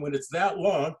to be? When it's that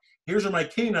long, here's where my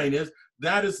canine is.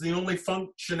 That is the only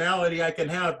functionality I can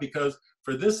have, because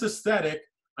for this aesthetic,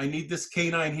 I need this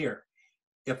canine here.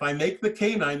 If I make the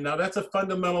canine, now that's a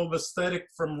fundamental of aesthetic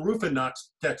from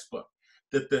Rufinock's textbook,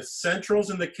 that the centrals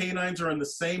and the canines are on the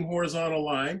same horizontal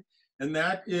line. And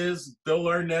that is Bill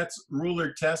Arnett's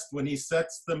ruler test when he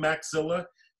sets the maxilla,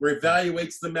 where he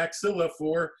evaluates the maxilla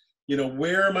for,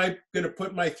 where am I going to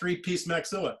put my 3-piece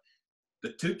maxilla?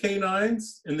 the two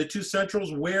canines and the two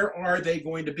centrals, where are they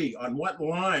going to be? On what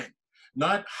line?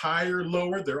 Not higher,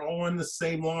 lower, they're all on the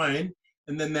same line.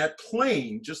 And then that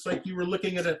plane, just like you were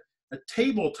looking at a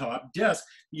tabletop desk,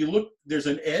 you look, there's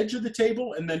an edge of the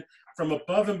table, and then from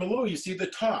above and below, you see the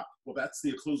top. Well, that's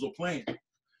the occlusal plane.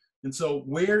 And so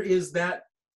where is that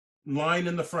line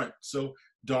in the front? So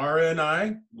Dara and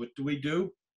I, what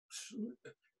do?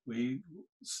 We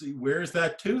see, where is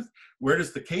that tooth? Where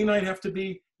does the canine have to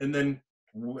be? And then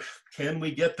can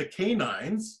we get the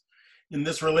canines in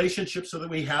this relationship so that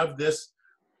we have this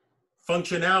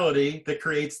functionality that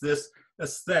creates this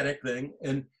aesthetic thing?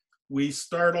 And we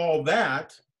start all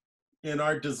that in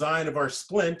our design of our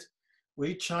splint.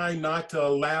 We try not to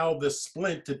allow the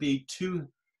splint to be too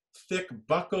thick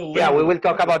buccal. Yeah, we will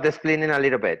talk about the splint in a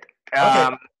little bit. Okay.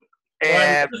 Well,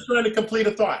 I'm just trying to complete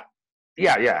a thought.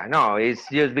 Yeah, no, it's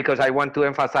just because I want to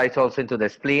emphasize also into the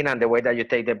spleen and the way that you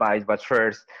take the bites, but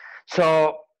first.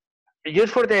 So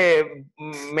just for the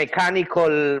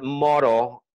mechanical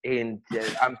model,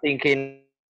 I'm thinking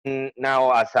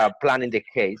now as a plan in the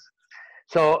case.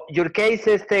 So your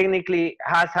cases technically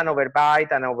has an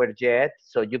overbite and overjet,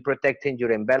 so you're protecting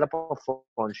your envelope of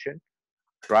function,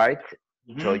 right?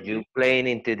 Mm-hmm. So you're playing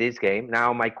into this game.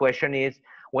 Now my question is,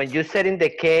 when you set in the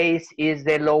case, is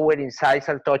the lower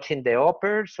incisal touching the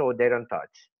upper, so they don't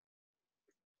touch?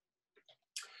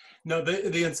 No,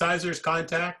 the incisors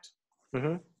contact.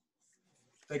 Mm-hmm.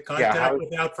 They contact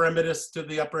without fremitus to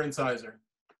the upper incisor.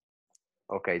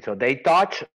 Okay, so they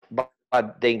touch, but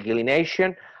the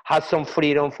inclination has some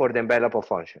freedom for the envelope of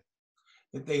function.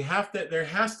 They have to. There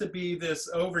has to be this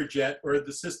overjet, or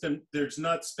the system. There's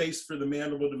not space for the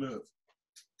mandible to move.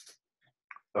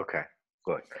 Okay,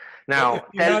 good. Now,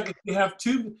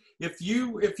 if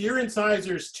your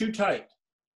incisor is too tight,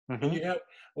 mm-hmm. and you have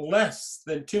less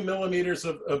than 2 millimeters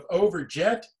of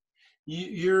overjet,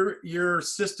 your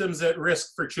system's at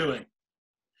risk for chewing.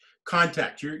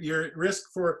 Contact. You're at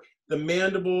risk for the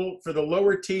mandible, for the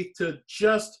lower teeth to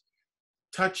just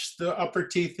touch the upper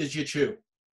teeth as you chew.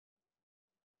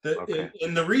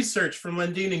 In the research from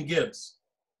Lundin and Gibbs,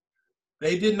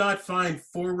 they did not find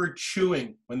forward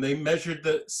chewing when they measured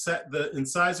the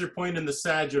incisor point and the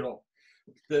sagittal.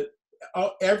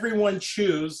 Everyone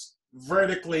chews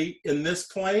vertically in this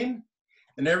plane,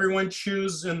 and everyone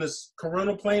chews in this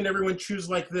coronal plane. Everyone chews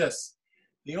like this.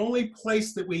 The only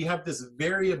place that we have this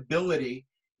variability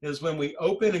is when we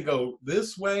open and go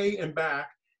this way and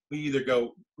back. We either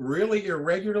go really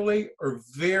irregularly or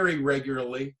very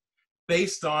regularly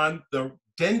based on the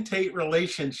dentate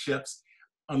relationships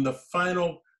on the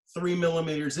final 3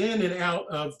 millimeters in and out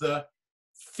of the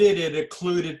fitted,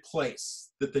 occluded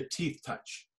place that the teeth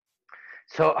touch.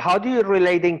 So how do you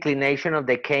relate the inclination of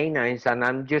the canines? And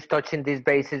I'm just touching this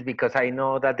basis because I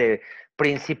know that the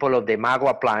principle of the Mago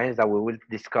appliance that we will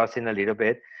discuss in a little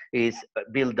bit is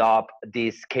build up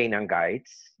these canine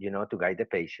guides, to guide the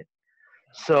patient.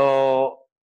 So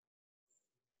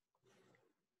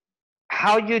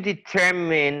how you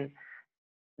determine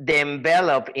the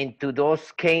envelope into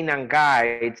those canine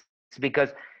guides, because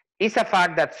it's a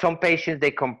fact that some patients,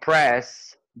 they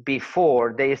compress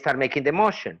before they start making the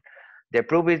motion. The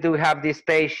proof is we have these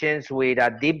patients with a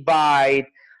deep bite,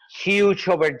 huge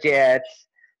overjets,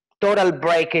 total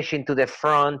breakage into the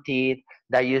front teeth,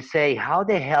 that you say, how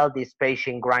the hell this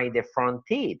patient grind the front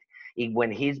teeth?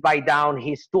 When he's bite down,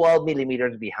 he's 12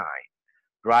 millimeters behind,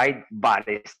 right? But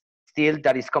still,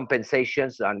 that is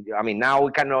compensations. And I mean, now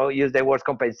we cannot use the word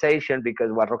compensation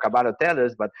because what Roccaballo tells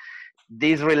us, but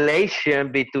this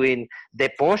relation between the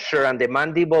posture and the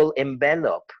mandible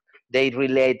envelope, they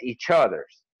relate each other.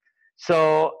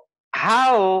 So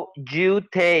how you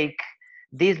take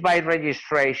this bite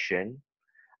registration,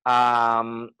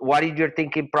 what is your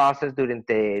thinking process during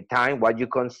the time, what you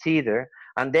consider,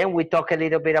 and then we talk a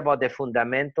little bit about the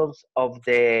fundamentals of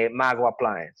the Mago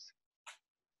appliance.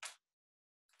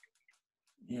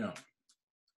 Yeah.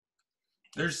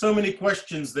 There's so many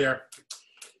questions there.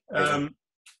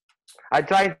 I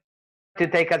try to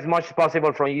take as much as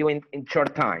possible from you in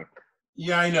short time.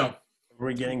 Yeah, I know.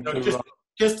 We're getting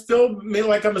just fill me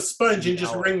like I'm a sponge and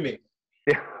just ring me.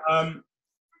 Yeah.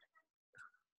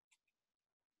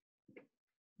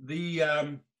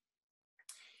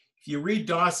 If you read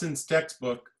Dawson's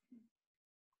textbook,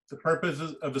 the purpose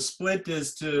of a splint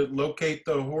is to locate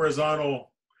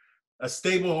a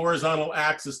stable horizontal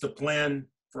axis to plan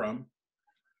from.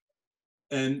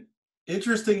 And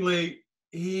interestingly,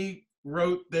 he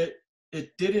wrote that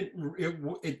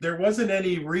there wasn't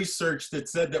any research that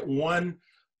said that one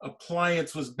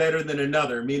appliance was better than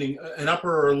another, meaning an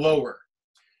upper or lower.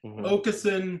 Mm-hmm.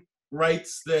 Occlusion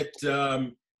writes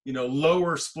that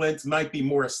lower splints might be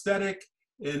more aesthetic.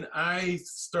 And I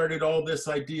started all this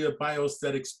idea of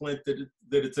bioaesthetic splint that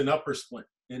it's an upper splint.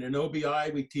 And in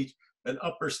OBI, we teach an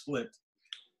upper splint.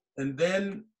 And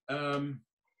then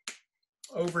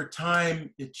over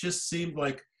time, it just seemed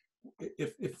like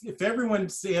if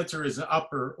everyone's answer is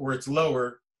upper or it's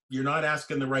lower, you're not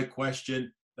asking the right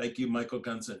question. Thank you, Michael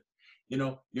Gunson.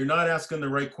 You're not asking the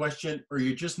right question, or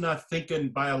you're just not thinking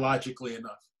biologically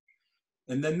enough.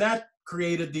 And then that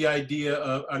created the idea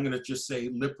of, I'm going to just say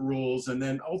lip rules. And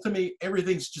then ultimately,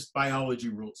 everything's just biology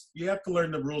rules. You have to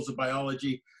learn the rules of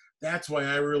biology. That's why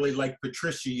I really liked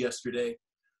Patricia yesterday.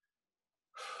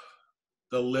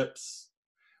 The lips.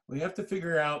 We have to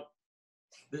figure out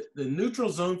the neutral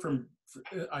zone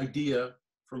idea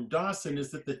from Dawson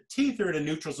is that the teeth are in a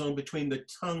neutral zone between the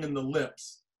tongue and the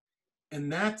lips.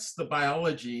 And that's the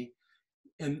biology.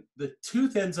 And the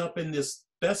tooth ends up in this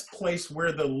best place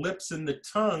where the lips and the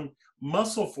tongue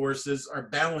muscle forces are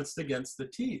balanced against the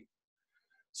teeth.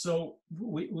 So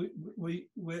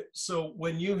so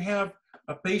when you have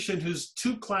a patient who's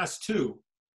class 2,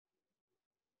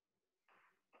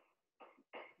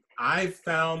 I've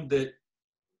found that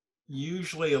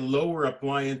usually a lower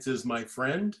appliance is my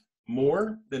friend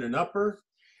more than an upper.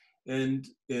 And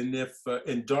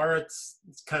Dorit's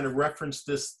kind of referenced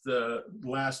this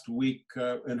last week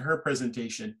in her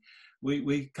presentation.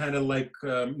 We kind of like,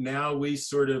 now we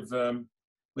sort of,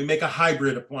 we make a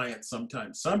hybrid appliance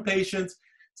sometimes. Some patients,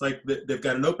 it's like they've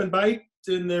got an open bite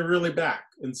and they're really back.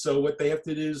 And so what they have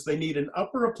to do is they need an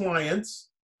upper appliance.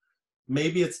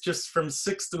 Maybe it's just from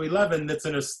 6 to 11. That's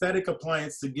an aesthetic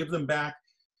appliance to give them back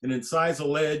an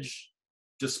incisal edge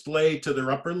display to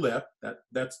their upper lip.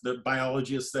 That's the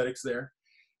biology aesthetics there.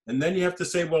 And then you have to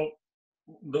say, well,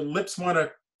 the lips want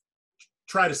to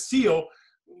try to seal.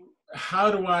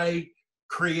 How do I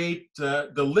create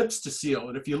the lips to seal?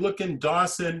 And if you look in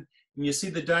Dawson and you see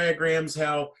the diagrams,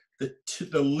 how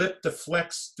the lip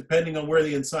deflects depending on where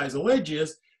the incisal edge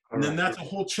is, and then that's a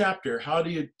whole chapter. How do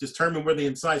you determine where the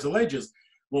incisal edge is?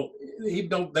 Well,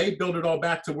 they build it all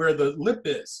back to where the lip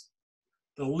is.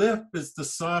 The lip is the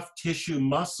soft tissue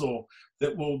muscle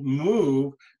that will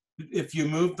move if you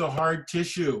move the hard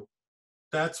tissue.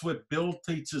 That's what Bill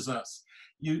teaches us.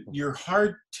 Your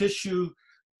hard tissue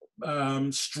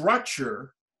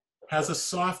structure has a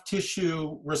soft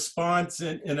tissue response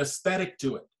and aesthetic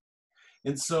to it.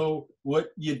 And so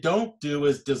what you don't do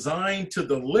is design to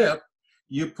the lip.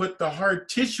 You put the hard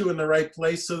tissue in the right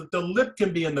place so that the lip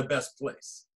can be in the best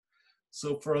place.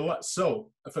 So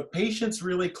if a patient's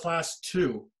really class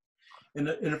 2, and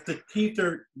if the teeth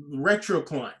are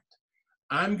retroclined,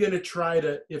 I'm going to try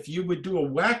to, if you would do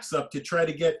a wax up to try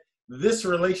to get this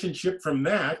relationship from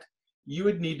that, you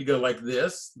would need to go like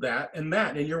this, that, and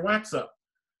that in your wax up.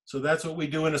 So that's what we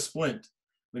do in a splint.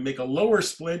 We make a lower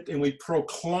splint and we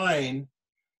procline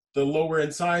the lower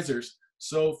incisors.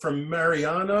 So from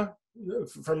Mariana,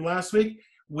 from last week,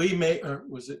 we made,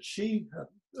 was it she?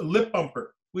 A lip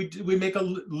bumper. We make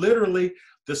literally,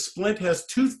 the splint has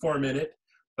tooth form in it,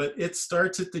 but it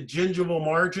starts at the gingival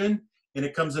margin and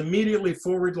it comes immediately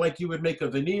forward like you would make a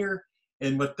veneer.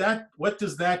 And what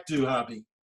does that do, Javi?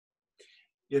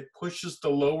 It pushes the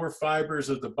lower fibers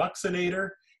of the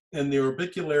buccinator and the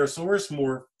orbicularis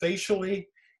more facially.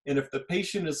 And if the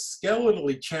patient is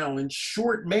skeletally challenged,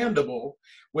 short mandible,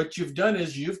 what you've done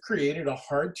is you've created a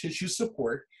hard tissue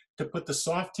support to put the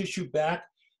soft tissue back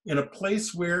in a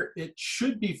place where it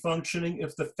should be functioning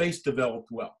if the face developed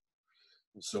well.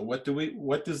 So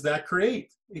what does that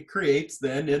create? It creates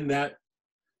then in that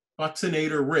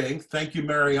buccinator ring, thank you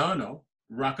Mariano,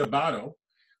 Roccabato,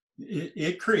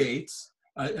 it creates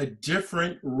a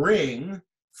different ring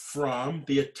from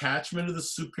the attachment of the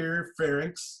superior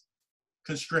pharynx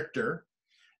constrictor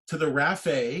to the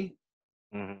raphe,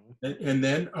 and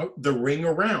then the ring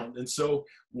around. And so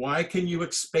why can you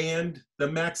expand the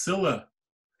maxilla?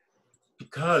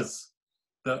 Because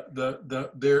the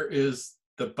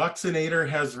buccinator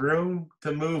has room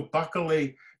to move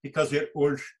buccally because it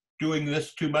was doing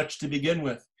this too much to begin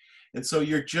with. And so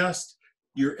you're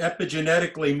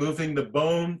epigenetically moving the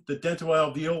bone, the dental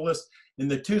alveolus,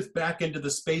 and the tooth back into the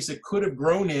space it could have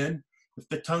grown in if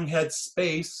the tongue had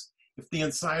space, if the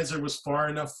incisor was far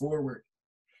enough forward.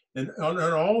 And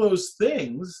all those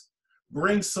things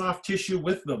bring soft tissue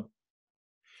with them.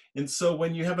 And so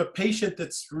when you have a patient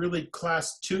that's really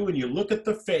class 2 and you look at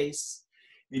the face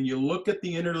and you look at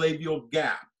the interlabial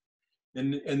gap,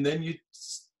 and then you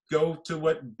go to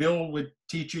what Bill would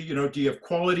teach you, do you have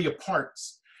quality of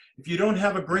parts? If you don't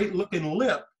have a great looking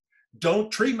lip,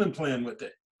 don't treatment plan with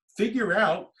it. Figure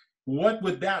out what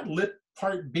would that lip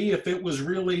part be if it was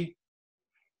really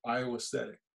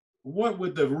bioaesthetic. what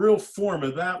would the real form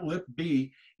of that lip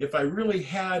be if I really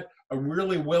had a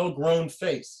really well-grown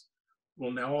face?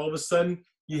 Well, now all of a sudden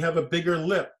you have a bigger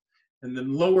lip, and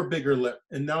then lower bigger lip,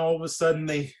 and now all of a sudden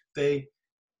they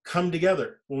come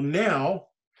together. Well, now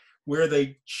where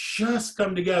they just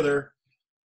come together,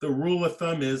 the rule of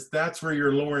thumb is that's where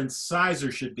your lower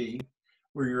incisor should be,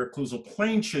 where your occlusal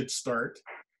plane should start.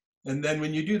 And then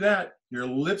when you do that, your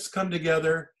lips come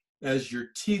together as your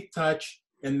teeth touch,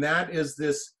 and that is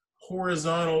this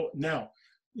horizontal. Now,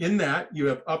 in that, you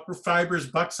have upper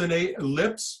fibers,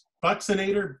 lips,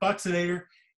 buccinator,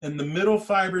 and the middle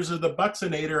fibers of the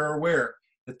buccinator are where?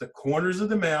 At the corners of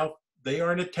the mouth. They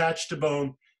aren't attached to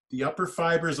bone. The upper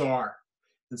fibers are.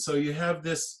 And so you have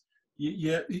this,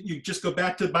 you just go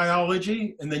back to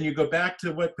biology, and then you go back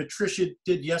to what Patricia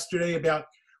did yesterday about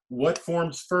what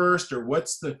forms first, or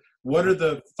what are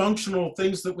the functional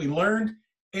things that we learned,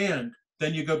 and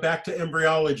then you go back to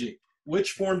embryology.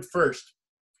 Which formed first?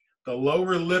 The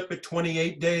lower lip at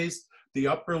 28 days, the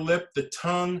upper lip, the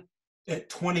tongue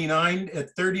at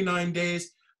 39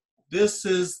 days. This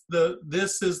is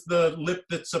the lip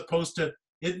that's supposed to,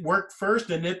 it worked first,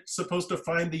 and it's supposed to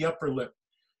find the upper lip.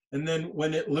 And then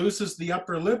when it loses the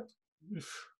upper lip,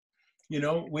 we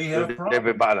have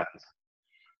problems. Balance.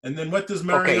 And then what does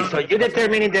Mariana? Okay, so you're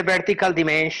determining the vertical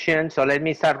dimension. So let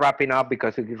me start wrapping up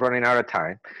because we're running out of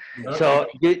time. Okay. So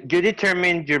you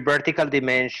determine your vertical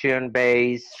dimension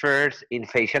based first in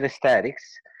facial aesthetics,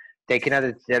 taking a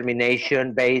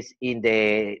determination based in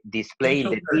the display in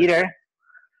the theater,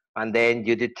 and then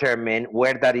you determine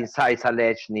where that incisal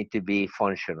edge need to be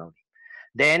functionally.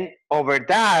 Then over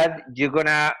that, you're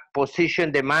gonna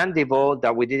position the mandible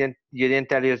that you didn't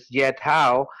tell us yet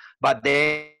how, but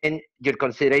then your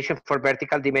consideration for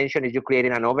vertical dimension is you're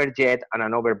creating an overjet and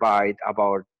an overbite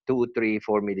about 2, 3,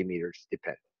 4 millimeters,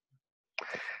 depending.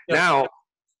 Yeah. Now,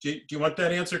 do you want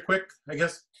that answer quick? I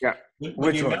guess. Yeah.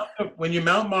 When you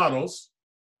mount models,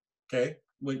 okay.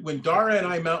 When Dara and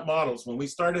I mount models, when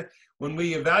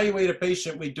we evaluate a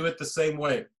patient, we do it the same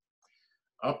way.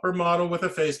 Upper model with a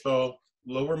face bow,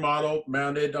 lower model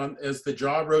mounted on as the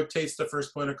jaw rotates the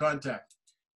first point of contact.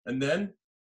 And then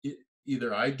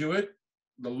either I do it,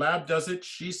 the lab does it,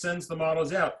 she sends the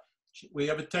models out. We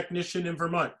have a technician in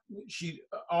Vermont.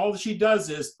 All she does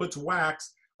is puts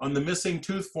wax on the missing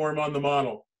tooth form on the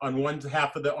model on one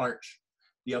half of the arch,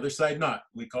 the other side not.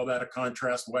 We call that a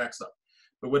contrast wax up.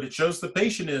 But what it shows the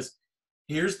patient is,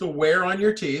 here's the wear on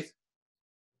your teeth.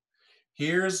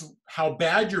 Here's how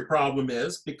bad your problem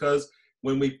is, because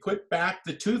when we put back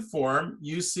the tooth form,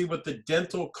 you see what the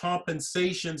dental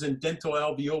compensations and dental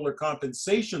alveolar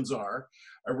compensations are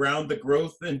around the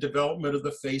growth and development of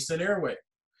the face and airway.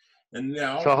 And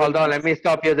now, so hold on, let me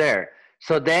stop you there.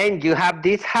 So then you have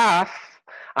this half,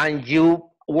 and you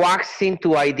wax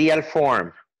into ideal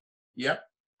form. Yep.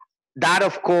 That,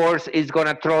 of course, is going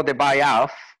to throw the bite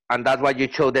off, and that's what you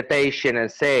show the patient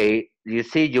and say, you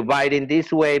see, you bite in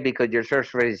this way because your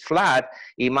surface is flat.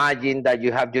 Imagine that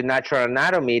you have your natural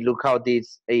anatomy. Look how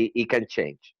it can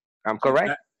change. I'm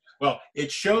correct? Well,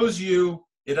 it shows you,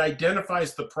 it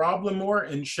identifies the problem more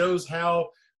and shows how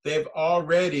they've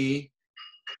already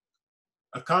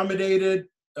accommodated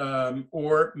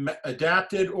or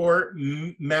adapted or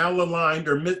malaligned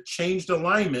or changed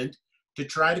alignment to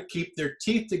try to keep their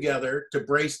teeth together to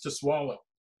brace to swallow.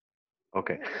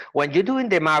 Okay. When you're doing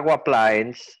the mago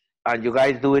appliance, and you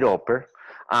guys do it upper,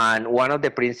 and one of the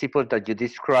principles that you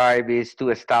describe is to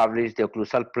establish the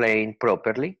occlusal plane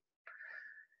properly.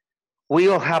 We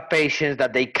all have patients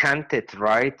that they can't it,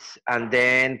 right? And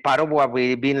then part of what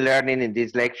we've been learning in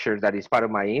this lecture that is part of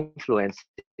my influence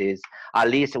is, at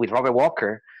least with Robert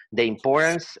Walker, the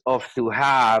importance of to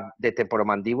have the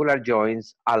temporomandibular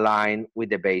joints aligned with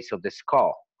the base of the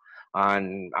skull.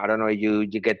 And I don't know if you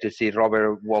get to see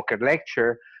Robert Walker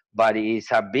lecture, but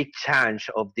it's a big chance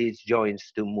of these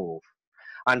joints to move.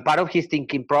 And part of his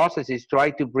thinking process is try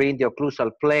to bring the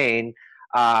occlusal plane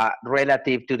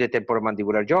relative to the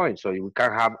temporomandibular joint, so you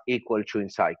can have equal chewing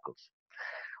cycles.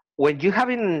 When you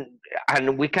having,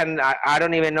 and we can, I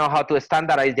don't even know how to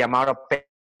standardize the amount of patients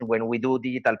when we do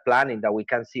digital planning that we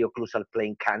can see occlusal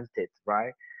plane canted,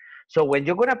 right? So when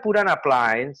you're gonna put an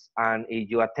appliance, and if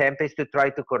your attempt is to try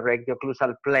to correct the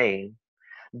occlusal plane,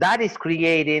 that is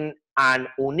creating an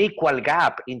unequal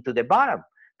gap into the bottom.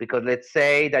 Because let's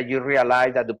say that you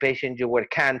realize that the patient you were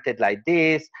canted like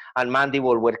this, and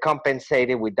mandible were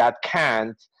compensated with that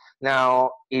cant.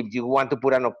 Now, if you want to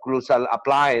put an occlusal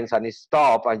appliance and it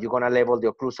stop, and you're gonna level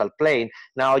the occlusal plane,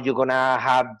 now you're gonna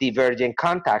have divergent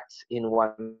contacts in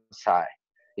one side.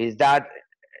 Is that,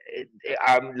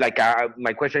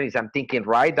 my question is, I'm thinking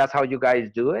right? That's how you guys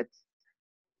do it?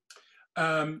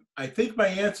 I think my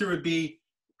answer would be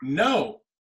no.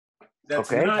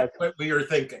 That's Okay, not that's what we were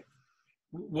thinking.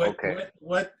 okay.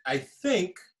 What I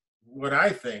think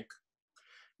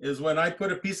is when I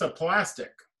put a piece of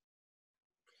plastic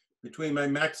between my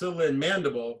maxilla and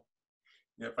mandible,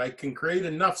 if I can create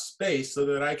enough space so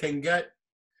that I can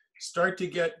start to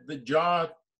get the jaw,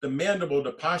 the mandible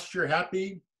to posture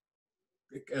happy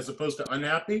as opposed to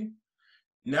unhappy,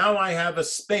 now I have a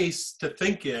space to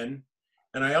think in,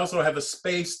 and I also have a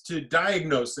space to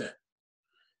diagnose in.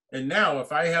 And now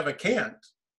if I have a can't,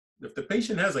 if the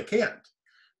patient has a can't,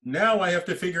 now I have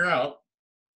to figure out,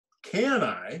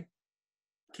 who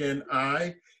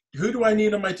do I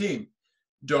need on my team?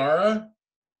 Dara,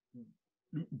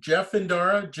 Jeff and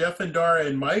Dara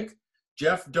and Mike,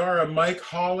 Jeff, Dara, Mike,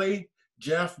 Holly,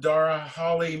 Jeff, Dara,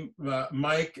 Holly,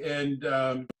 Mike,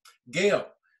 and Gail.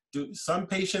 Some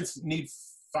patients need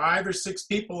 5 or 6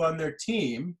 people on their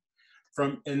team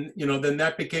and then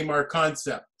that became our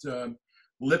concept.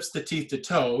 Lips to teeth to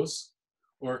toes,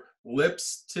 or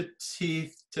lips to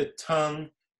teeth to tongue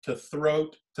to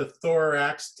throat to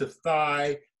thorax to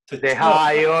thigh to The toe.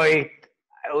 hyoid.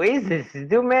 This is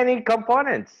too many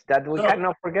components that we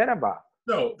cannot forget about.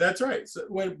 No, that's right. So,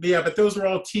 but those were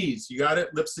all T's. You got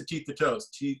it? Lips to teeth to toes.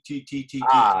 T.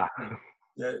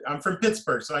 I'm from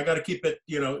Pittsburgh, so I got to keep it,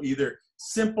 either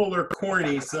simple or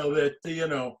corny so that,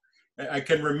 I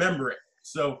can remember it.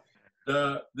 So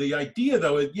the idea,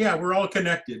 though, is, we're all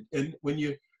connected. And when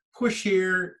you push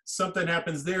here, something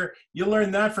happens there. You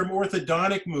learn that from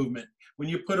orthodontic movement. When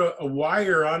you put a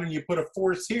wire on and you put a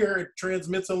force here, it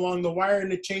transmits along the wire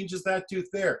and it changes that tooth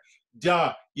there.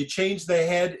 You change the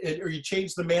head or you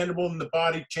change the mandible and the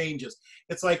body changes.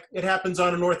 It's like it happens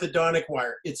on an orthodontic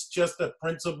wire. It's just a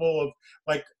principle of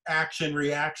like action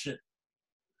reaction.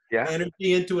 Yeah.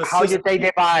 Energy into a How system. you take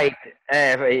the bite,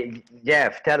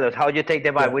 Jeff? Tell us how you take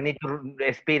the bite. We need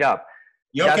to speed up.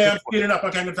 Yeah, okay, I'm speeding up.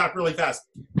 Okay, I'm going to talk really fast.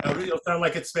 It'll sound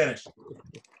like it's Spanish.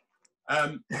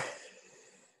 I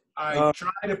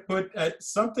try to put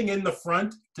something in the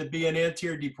front to be an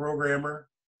anterior deprogrammer.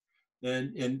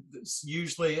 And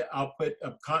usually I'll put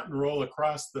a cotton roll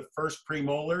across the first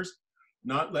premolars,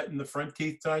 not letting the front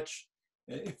teeth touch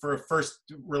for a first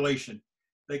relation.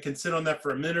 They can sit on that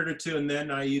for a minute or two, and then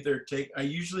I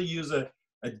usually use a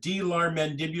D-lar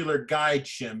mandibular guide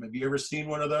shim. Have you ever seen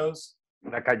one of those?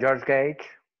 Like a George Gage?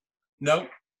 No,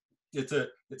 it's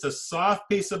a soft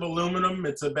piece of aluminum.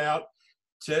 It's about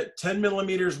 10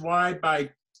 millimeters wide by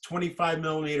 25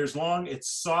 millimeters long. It's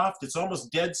soft. It's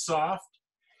almost dead soft.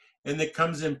 And it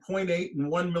comes in 0.8 and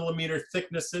 1 millimeter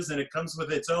thicknesses, and it comes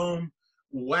with its own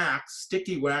wax,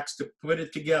 sticky wax, to put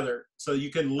it together. So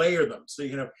you can layer them. So you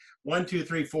can have 1, 2,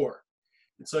 3, 4.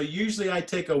 And so usually I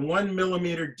take a 1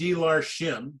 millimeter D-lar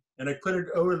shim and I put it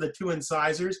over the 2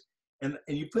 incisors, and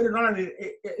you put it on,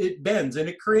 it bends and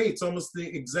it creates almost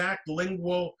the exact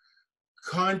lingual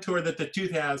contour that the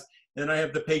tooth has. And I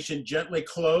have the patient gently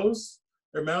close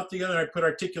their mouth together. I put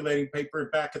articulating paper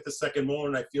back at the second molar,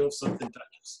 and I feel if something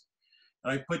touches.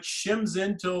 And I put shims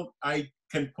in till I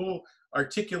can pull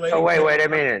articulating. Oh, wait a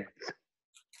minute.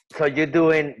 So you're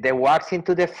doing the waxing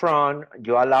to the front.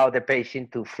 You allow the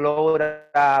patient to float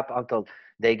up until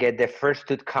they get the first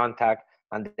tooth contact,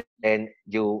 and then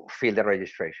you feel the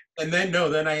registration. And then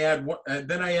I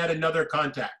add another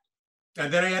contact,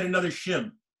 and then I add another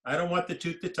shim. I don't want the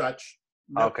tooth to touch.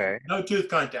 No, okay. No tooth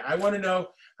contact. I want to know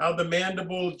how the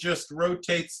mandible just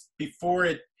rotates before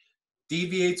it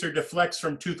deviates or deflects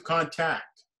from tooth contact.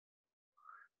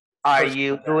 Are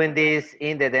you doing this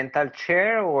in the dental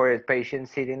chair or is patient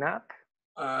sitting up?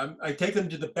 I take them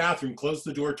to the bathroom, close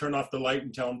the door, turn off the light,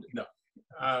 and tell them no.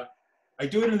 I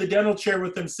do it in the dental chair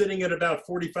with them sitting at about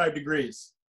 45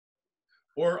 degrees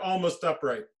or almost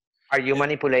upright. Are you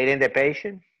manipulating the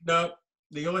patient? No.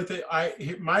 The only thing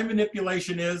my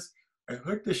manipulation is I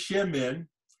hook the shim in,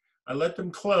 I let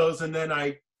them close, and then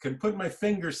I can put my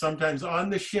fingers sometimes on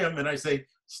the shim and I say,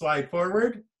 slide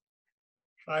forward,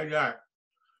 slide back.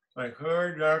 Like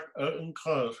hard, dark, and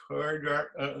close, hard,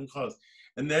 dark, and close.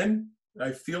 And then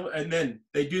I feel, and then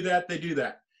they do that.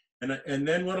 And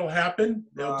then what'll happen,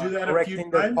 they'll do that a few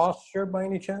times. Correcting their posture by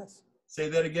any chance? Say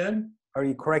that again? Are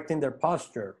you correcting their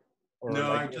posture? Or no,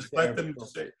 like I just let them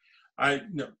say,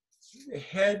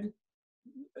 head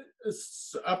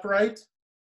upright,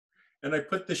 and I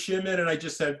put the shim in and I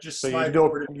just slide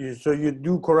forward. So you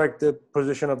do correct the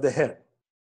position of the head?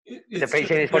 The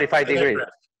patient is 45 degrees.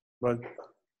 But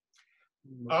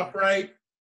upright,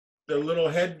 the little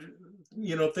head,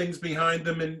 things behind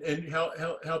them, and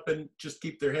help and just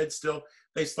keep their head still.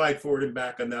 They slide forward and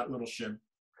back on that little shim.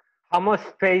 How much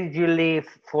space do you leave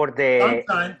for the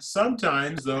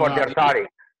sometimes though, for the orthotic?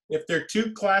 If they're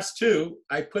two class 2,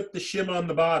 I put the shim on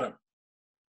the bottom.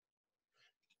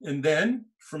 And then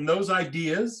from those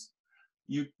ideas,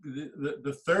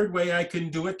 the third way I can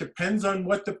do it depends on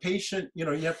what the patient, you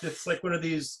know, you have to, it's like one of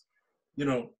these, you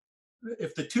know,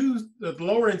 if the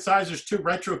lower incisors too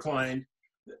retroclined,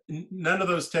 none of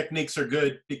those techniques are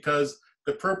good because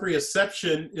the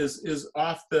proprioception is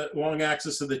off the long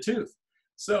axis of the tooth.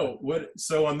 So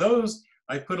on those,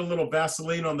 I put a little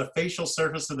Vaseline on the facial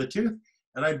surface of the tooth,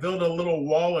 and I build a little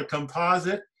wall of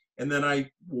composite, and then I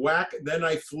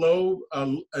flow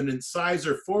an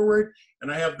incisor forward,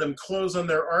 and I have them close on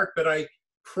their arc, but I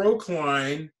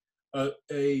procline a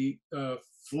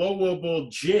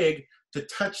flowable jig to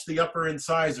touch the upper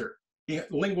incisor,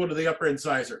 lingual to the upper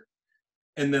incisor.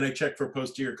 And then I check for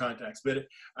posterior contacts. But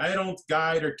I don't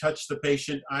guide or touch the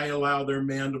patient. I allow their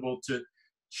mandible to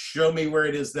show me where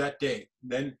it is that day.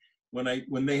 Then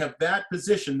when they have that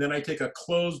position, then I take a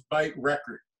closed bite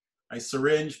record. I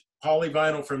syringe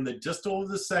polyvinyl from the distal of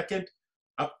the second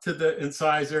up to the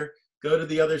incisor, go to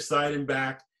the other side and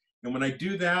back. And when I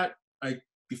do that,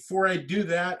 before I do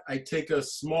that, I take a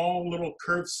small little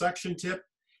curved suction tip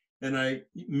and I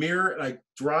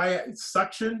dry it,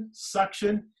 suction,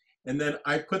 and then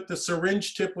I put the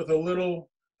syringe tip with a little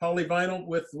polyvinyl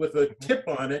with a tip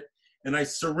on it, and I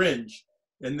syringe.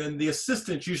 And then the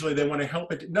assistants, usually they want to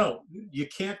help it. No, you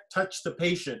can't touch the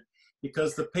patient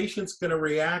because the patient's going to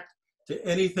react to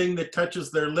anything that touches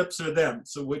their lips or them.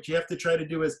 So what you have to try to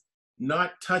do is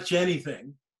not touch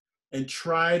anything and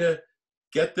try to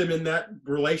get them in that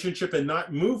relationship and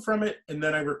not move from it. And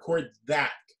then I record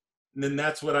that. And then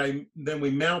that's what then we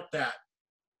mount that.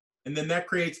 And then that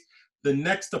creates the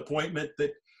next appointment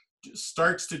that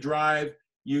starts to drive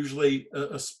usually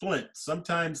a splint.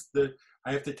 Sometimes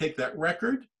I have to take that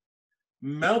record,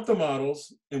 mount the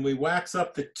models, and we wax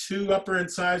up the 2 upper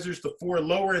incisors, the 4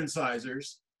 lower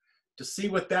incisors to see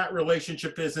what that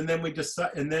relationship is. And then we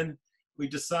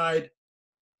decide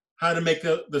how to make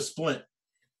the splint.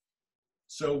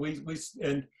 So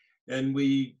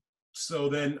so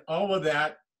then all of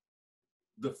that,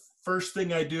 the first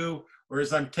thing I do, or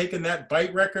as I'm taking that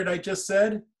bite record I just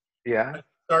said, yeah, I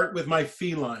start with my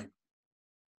feline.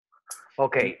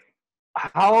 Okay.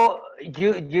 How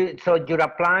so your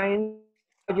appliance,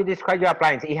 how you describe your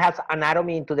appliance? It has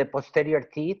anatomy into the posterior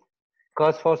teeth,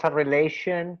 cause-fossa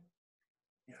relation.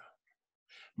 Yeah.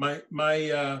 I'm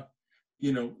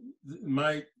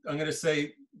going to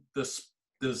say the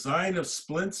design of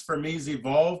splints for me has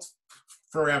evolved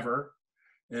forever.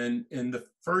 And the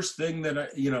first thing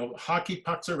that hockey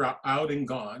pucks are out and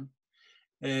gone.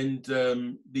 And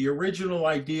the original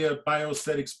idea of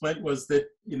bioaesthetic splint was that,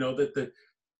 that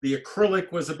the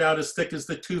acrylic was about as thick as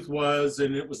the tooth was,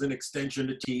 and it was an extension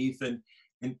of teeth and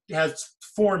has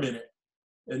form in it.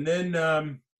 And then,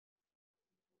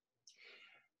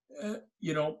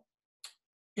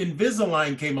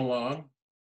 Invisalign came along,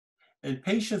 and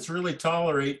patients really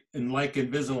tolerate and like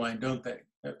Invisalign, don't they?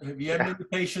 Have you had any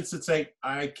patients that say,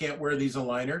 I can't wear these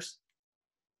aligners?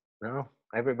 No,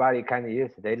 everybody kind of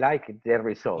uses it. They like it, their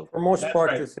result. For most That's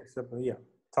part, right. it's acceptable, yeah.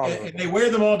 And they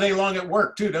wear them all day long at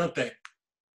work too, don't they?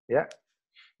 Yeah.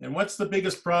 And what's the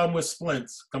biggest problem with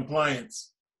splints?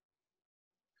 Compliance.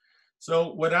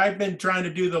 So what I've been trying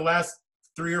to do the last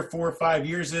 3 or 4 or 5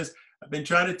 years is I've been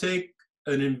trying to take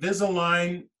an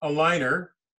Invisalign aligner.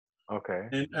 Okay.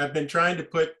 And I've been trying to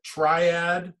put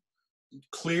triad,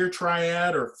 clear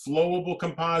triad or flowable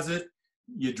composite.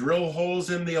 You drill holes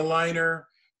in the aligner,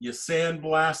 you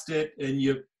sandblast it, and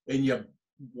you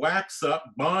wax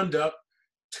up, bond up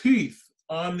teeth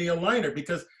on the aligner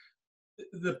because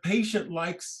the patient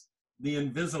likes the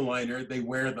Invisaligner. They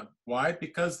wear them. Why?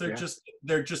 Because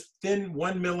they're just thin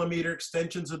 1 millimeter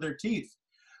extensions of their teeth.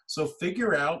 So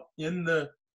figure out in the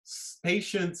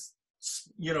patient's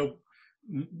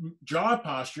jaw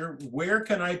posture, where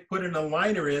can I put an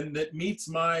aligner in that meets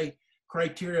my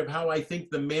criteria of how I think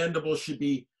the mandible should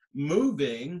be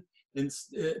moving? And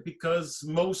because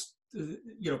most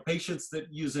patients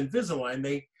that use Invisalign,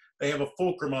 they have a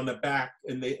fulcrum on the back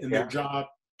and their jaw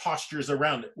postures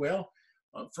around it. Well,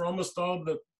 for almost all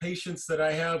the patients that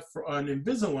I have on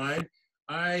Invisalign,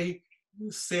 I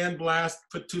sandblast,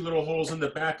 put 2 little holes in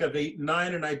the back of 8 and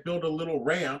 9, and I build a little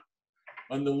ramp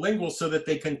on the lingual so that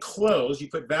they can close. You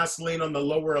put Vaseline on the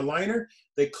lower aligner,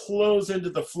 they close into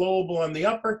the flowable on the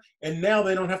upper, and now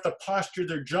they don't have to posture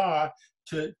their jaw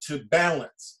to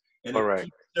balance. And it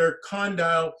keeps their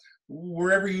condyle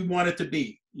wherever you want it to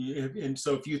be. And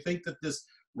so if you think that this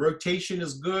rotation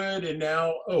is good, and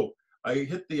now, I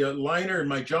hit the aligner and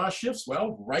my jaw shifts,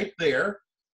 well, right there,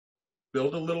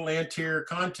 build a little anterior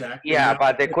contact. Yeah,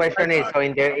 but the question is, so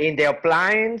in the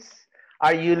appliance,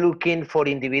 Are you looking for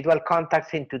individual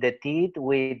contacts into the teeth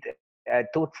with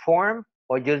tooth form,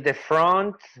 or just the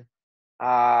front?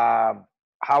 Uh,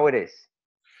 how it is?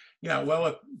 Yeah,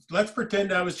 well, let's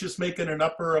pretend I was just making an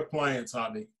upper appliance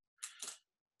hobby.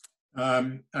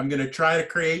 I'm going to try to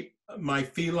create my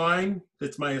feline.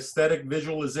 That's my aesthetic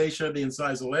visualization of the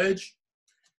incisal edge.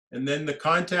 And then the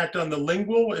contact on the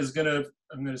lingual is going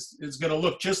to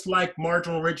look just like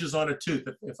marginal ridges on a tooth.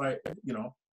 If I, you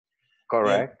know.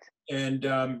 Correct. And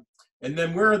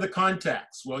then where are the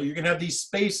contacts? Well, you're going to have these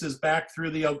spaces back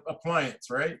through the appliance,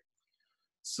 right?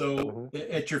 So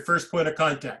at your first point of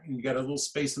contact, and you got a little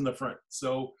space in the front.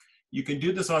 So you can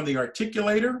do this on the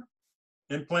articulator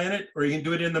and plant it, or you can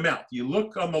do it in the mouth. You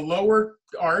look on the lower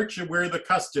arch of where the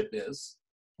cusp tip is,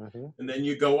 and then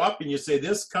you go up and you say,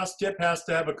 this cusp tip has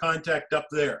to have a contact up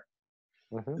there.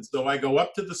 And so I go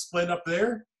up to the splint up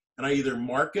there, and I either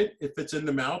mark it, if it's in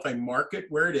the mouth, I mark it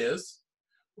where it is,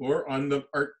 or on the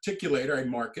articulator, I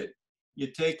mark it.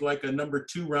 You take like a number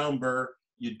 2 round burr,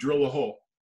 you drill a hole.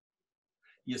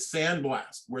 You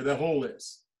sandblast where the hole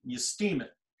is. You steam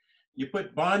it. You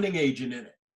put bonding agent in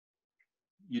it.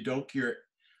 You don't cure it.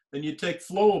 Then you take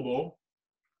flowable,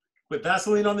 put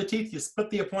Vaseline on the teeth, you put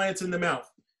the appliance in the mouth.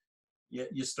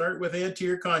 You start with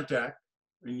anterior contact,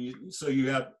 and so you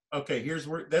have, okay, here's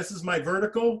where, this is my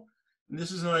vertical, and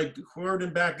this is my forward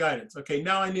and back guidance. Okay,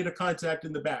 now I need a contact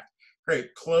in the back.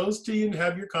 Great, close till you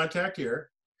have your contact here.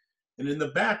 And in the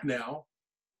back now,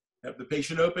 have the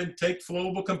patient open, take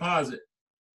flowable composite.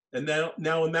 And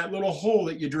now in that little hole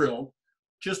that you drill,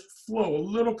 just flow a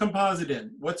little composite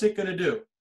in. What's it gonna do?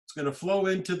 It's gonna flow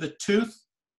into the tooth.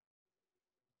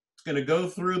 It's gonna go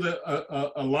through the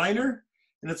aligner,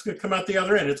 and it's gonna come out the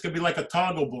other end. It's gonna be like a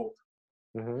toggle bolt.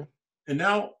 And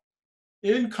now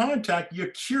in contact,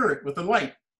 you cure it with a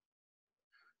light.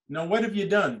 Now what have you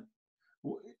done?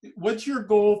 What's your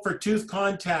goal for tooth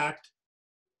contact?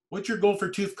 What's your goal for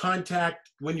tooth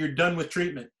contact when you're done with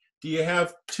treatment? Do you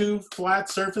have 2 flat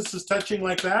surfaces touching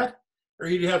like that? Or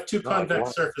do you have 2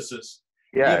 contact surfaces?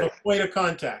 Yeah. You have a point of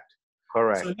contact.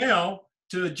 Correct. So now,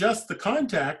 to adjust the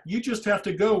contact, you just have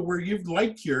to go where you've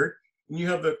light cured, and you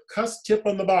have the cusp tip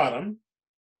on the bottom,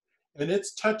 and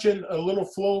it's touching a little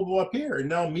flowable up here. And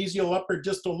now mesial upper,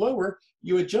 distal lower,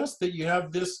 you adjust that you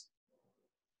have this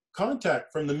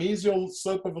contact from the mesial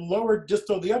slope of the lower,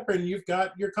 distal the upper, and you've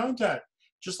got your contact,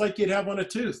 just like you'd have on a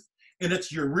tooth. And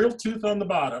it's your real tooth on the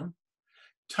bottom,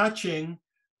 touching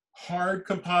hard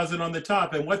composite on the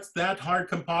top. And what's that hard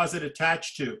composite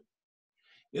attached to?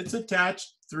 It's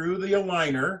attached through the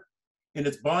aligner, and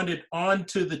it's bonded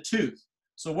onto the tooth.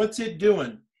 So what's it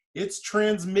doing? It's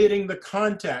transmitting the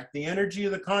contact, the energy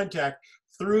of the contact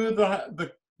through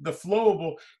the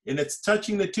flowable, and it's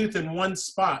touching the tooth in one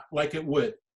spot like it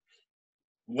would.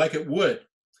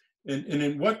 And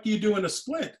then what do you do in a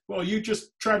splint? Well, you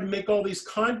just try to make all these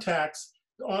contacts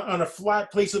on a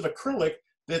flat piece of acrylic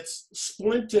that's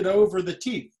splinted over the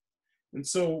teeth. And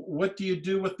so what do you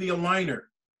do with the aligner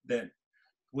then?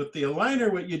 With the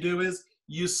aligner, what you do is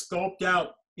you sculpt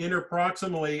out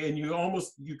interproximally, and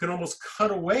you can almost cut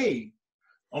away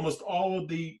almost all of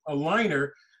the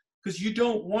aligner, because you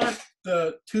don't want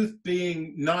the tooth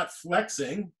being not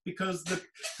flexing, because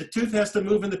the tooth has to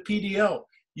move in the PDL.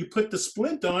 You put the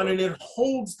splint on and it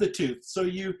holds the tooth. So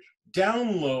you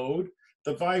download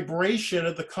the vibration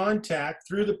of the contact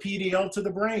through the PDL to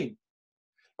the brain.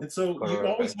 And so you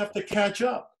always have to catch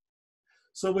up.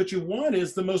 So what you want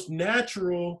is the most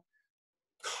natural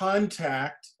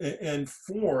contact and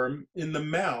form in the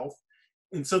mouth.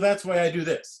 And so that's why I do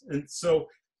this. And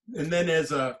then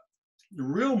as a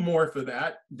real morph of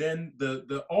that, then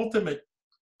the ultimate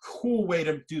cool way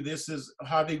to do this is,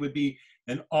 Javi, would be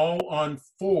an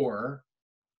all-on-4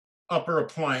 upper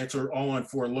appliance, or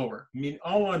all-on-4 lower. I mean,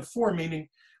 all-on-4 meaning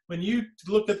when you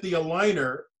look at the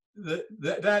aligner,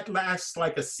 that lasts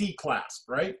like a C clasp,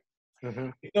 right?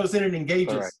 It goes in and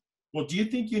engages. Correct. Well, do you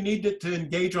think you need it to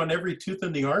engage on every tooth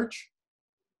in the arch?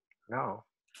 No.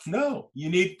 No, you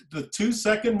need the 2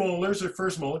 second molars or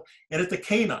first molar, and at the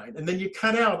canine, and then you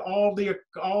cut out all the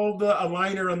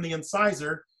aligner on the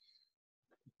incisor,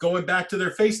 going back to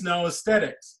their face now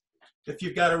aesthetics. If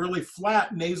you've got a really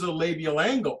flat nasolabial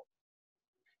angle,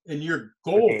 and your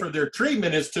goal for their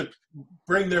treatment is to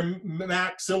bring their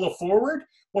maxilla forward,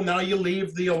 well, now you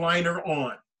leave the aligner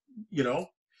on. You know,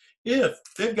 if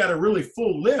they've got a really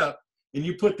full lip and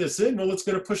you put this in, well, it's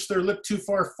going to push their lip too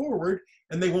far forward,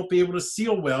 and they won't be able to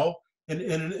seal well, and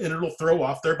it'll throw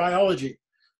off their biology.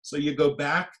 So you go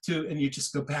back to, and you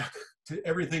just go back to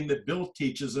everything that Bill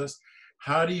teaches us.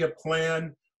 How do you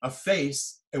plan a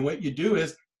face? And what you do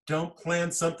is, don't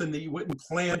plan something that you wouldn't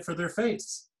plan for their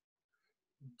face.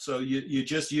 So you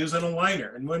just use an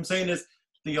aligner. And what I'm saying is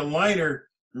the aligner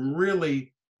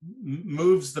really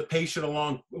moves the patient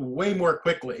along way more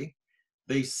quickly.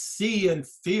 They see and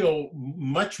feel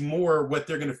much more what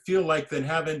they're going to feel like than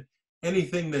having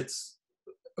anything that's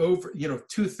over,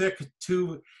 too thick,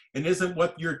 and isn't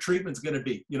what your treatment's going to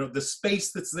be. The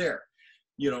space that's there.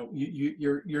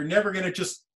 You're never going to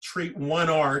just treat one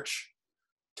arch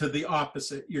to the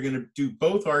opposite. You're going to do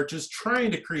both arches,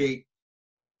 trying to create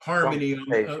harmony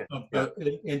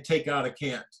and take out a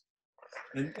cant.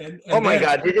 And oh my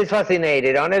God, this is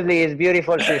fascinating. Honestly, it's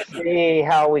beautiful to see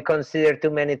how we consider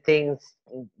too many things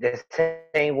the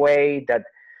same way that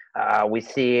we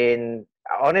see in,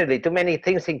 honestly, too many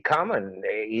things in common.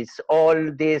 It's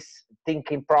all this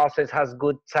thinking process has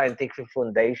good scientific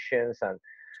foundations, and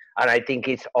I think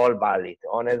it's all valid.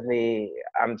 Honestly,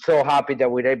 I'm so happy that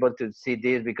we're able to see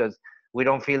this, because we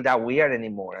don't feel that weird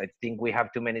anymore. I think we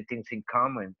have too many things in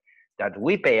common that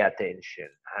we pay attention.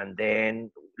 And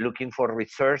then looking for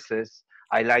resources,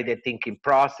 I like the thinking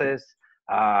process,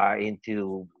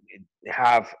 into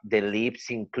have the lips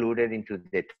included into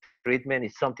the treatment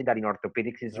is something that in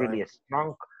orthopedics is really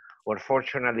strong.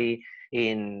 Unfortunately,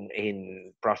 in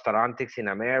prosthodontics in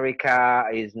America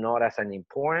is not as an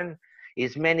important.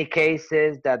 It's many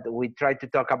cases that we try to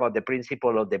talk about the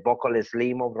principle of the buccal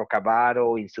slim of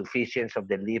Rocabado, insufficiency of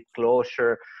the lip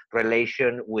closure,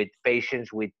 relation with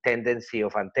patients with tendency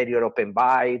of anterior open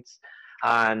bites,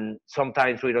 and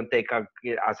sometimes we don't take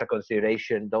as a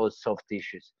consideration those soft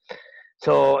tissues.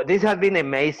 So this has been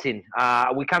amazing.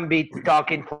 We can be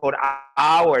talking for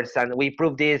hours, and we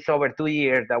proved this over 2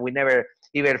 years that we never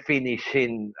even finish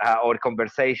in our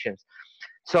conversations.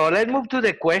 So let's move to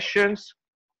the questions.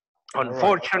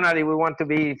 Unfortunately, we want to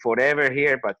be forever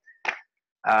here, but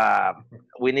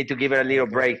we need to give a little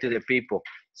break to the people.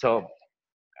 So,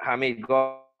 Hamid,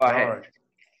 go ahead.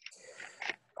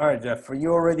 All right, Jeff.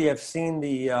 You already have seen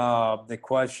the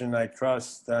question, I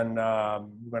trust, and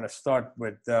I'm going to start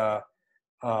with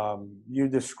you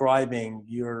describing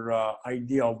your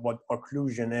idea of what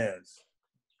occlusion is,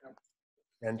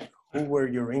 and who were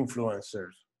your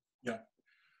influencers. Yeah,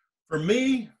 for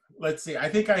me, let's see. I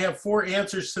think I have 4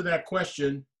 answers to that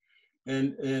question,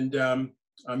 and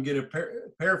I'm going to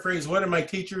paraphrase one of my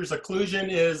teachers. Occlusion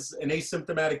is an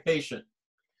asymptomatic patient.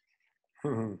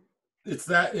 It's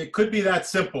that, it could be that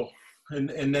simple,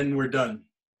 and then we're done.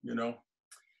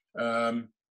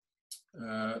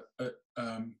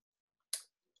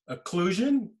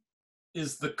 Occlusion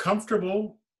is the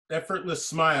comfortable, effortless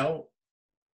smile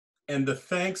and the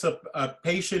thanks a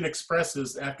patient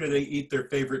expresses after they eat their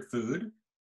favorite food.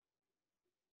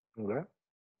 Okay.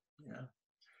 Yeah.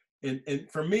 And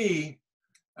for me,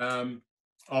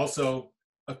 also,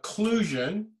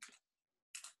 occlusion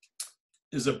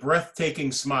is a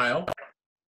breathtaking smile.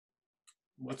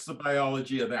 What's the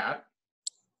biology of that?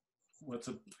 What's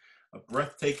a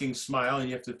breathtaking smile? And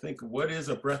you have to think, what is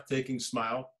a breathtaking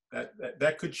smile?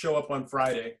 That could show up on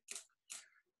Friday.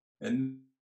 And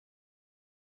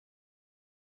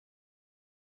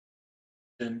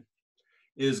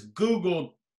is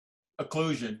Google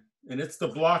occlusion, and it's the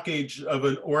blockage of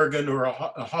an organ or a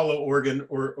hollow organ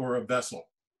or a vessel.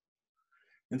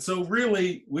 And so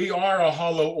really, we are a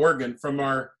hollow organ from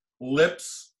our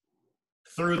lips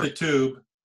through the tube.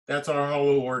 That's our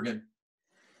hollow organ.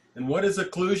 And what is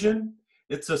occlusion?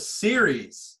 It's a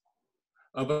series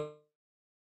of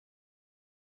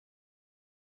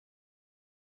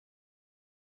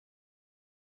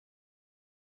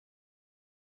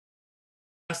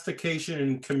mastication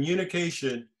and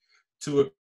communication to a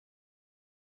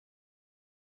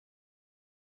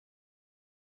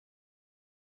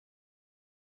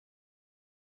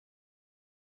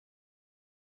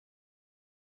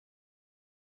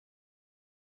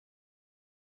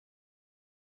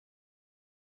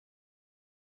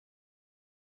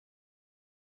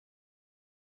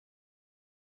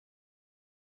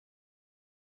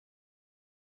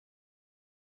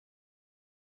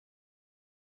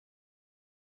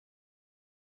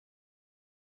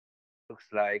Looks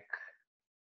like.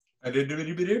 Am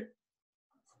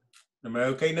I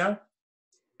okay now?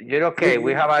 You're okay.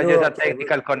 We have just a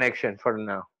technical connection for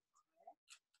now.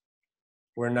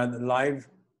 We're not live.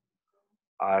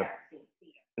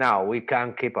 Now we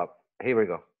can keep up. Here we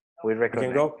go. We reconnect.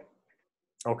 Can go.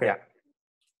 Okay. Yeah.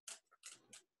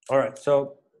 All right.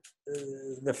 So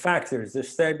the factors, the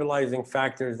stabilizing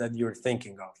factors that you're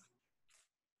thinking of.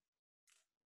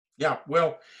 Yeah.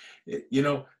 Well,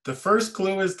 the first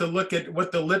clue is to look at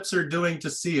what the lips are doing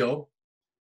to seal,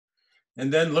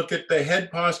 and then look at the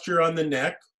head posture on the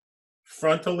neck,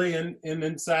 frontally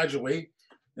and sagittally,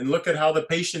 and look at how the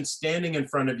patient's standing in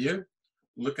front of you.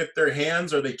 look at their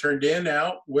hands. Are they turned in,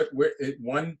 out,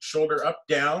 one shoulder up,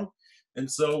 down? And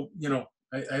so,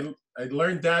 I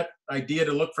learned that idea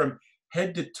to look from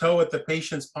head to toe at the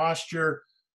patient's posture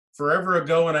forever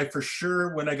ago. And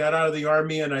when I got out of the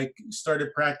Army and I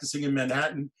started practicing in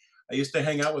Manhattan, I used to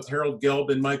hang out with Harold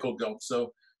Gelb and Michael Gelb.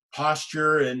 So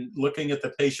posture and looking at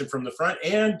the patient from the front,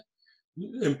 and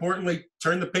importantly,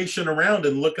 turn the patient around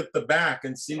and look at the back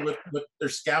and see what their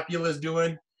scapula is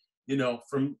doing.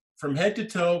 From head to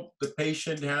toe, the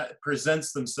patient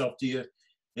presents themselves to you,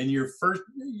 and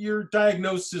your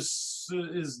diagnosis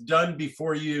is done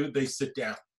before they sit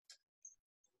down.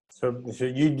 So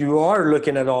you are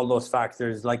looking at all those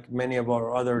factors like many of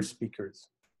our other speakers.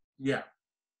 Yeah.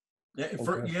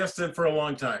 Okay. Yes, and for a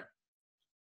long time.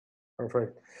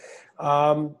 Perfect.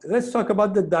 Let's talk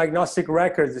about the diagnostic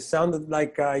records. It sounded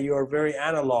like you are very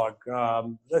analog.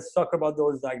 Let's talk about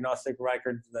those diagnostic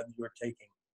records that you're taking.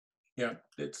 Yeah,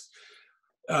 it's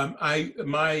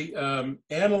my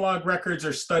analog records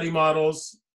are study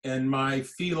models, and my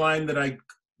feline that I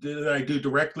do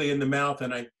directly in the mouth,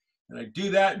 and I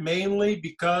do that mainly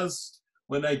because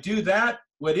when I do that,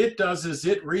 what it does is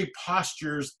it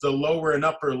repostures the lower and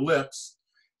upper lips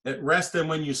at rest and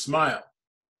when you smile.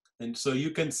 And so you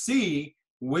can see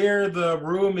where the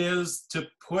room is to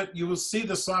you will see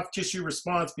the soft tissue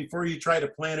response before you try to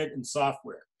plant it in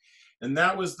software. And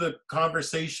that was the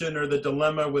conversation or the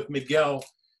dilemma with Miguel,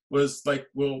 was like,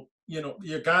 well,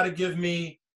 you got to give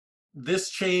me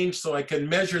this change so I can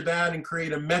measure that and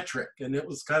create a metric. And it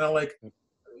was kind of like,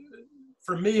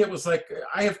 for me, it was like,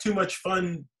 I have too much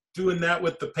fun doing that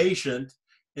with the patient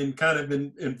and kind of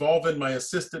involving my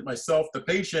assistant, myself, the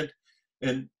patient,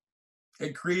 and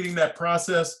creating that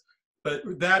process. But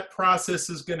that process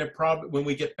is going to probably, when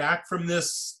we get back from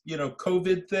this,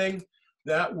 COVID thing,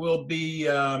 that will be,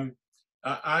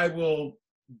 I will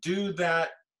do that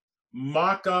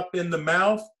mock-up in the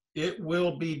mouth. It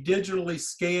will be digitally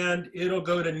scanned. It'll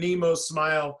go to Nemo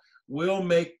Smile. We'll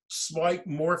make slight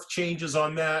morph changes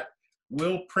on that.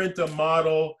 We'll print a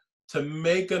model to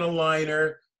make an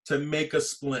aligner, to make a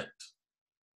splint.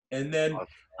 And then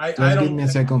I don't... Give me a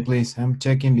second, please. I'm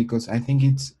checking because I think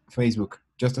it's Facebook.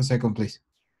 Just a second, please.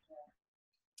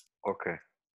 Okay.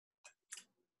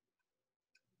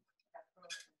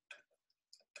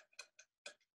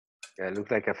 Yeah, it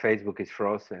looks like a Facebook is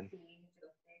frozen.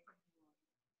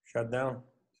 Shut down.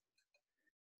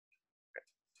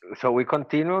 So we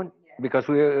continue because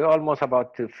we're almost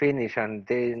about to finish, and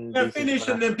then finish,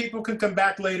 and then people can come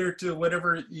back later to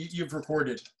whatever you've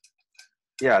recorded.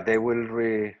 Yeah, they will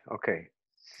okay.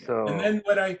 So and then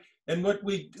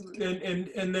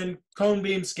then cone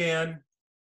beam scan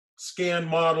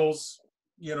models,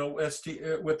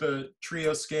 with a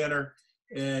Trio scanner,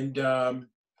 and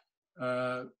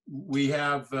we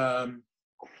have a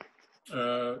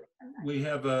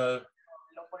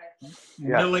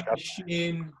milling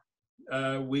machine.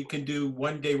 We can do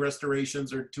 1-day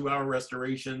restorations or 2-hour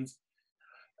restorations.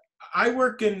 I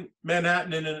work in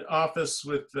Manhattan in an office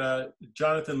with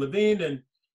Jonathan Levine and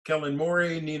Kellen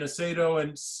Mori, Nina Sato,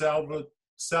 and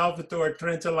Salvatore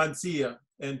Trentalancia.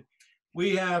 And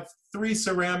we have 3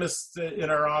 ceramists in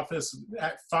our office,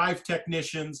 5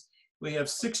 technicians. We have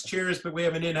 6 chairs, but we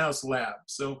have an in-house lab.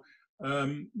 So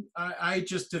I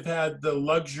just have had the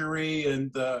luxury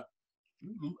and the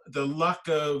luck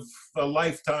of a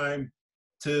lifetime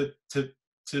to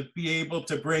be able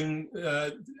to bring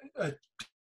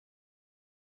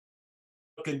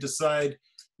and decide,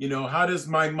 how does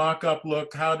my mock-up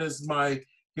look? How does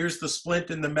here's the splint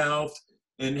in the mouth,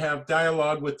 and have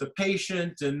dialogue with the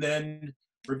patient, and then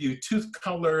review tooth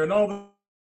color and all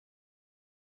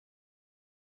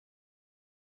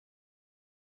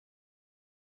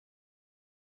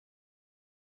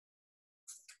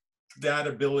that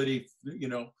ability.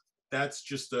 That's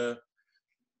just a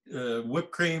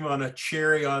whipped cream on a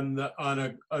cherry on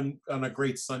a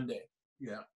great Sunday.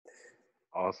 Yeah.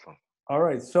 Awesome. All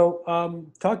right. So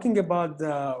talking about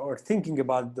or thinking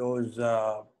about those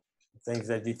things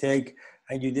that you take,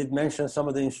 and you did mention some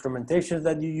of the instrumentations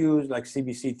that you use, like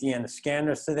CBCT and the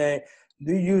scanners today.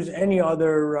 Do you use any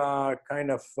other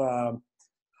kind of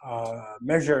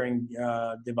measuring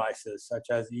devices, such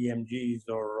as EMGs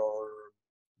or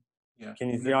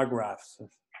kinesiographs?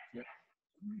 Yeah.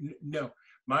 No,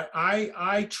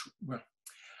 I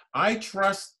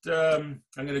trust, I'm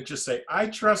going to just say, I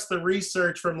trust the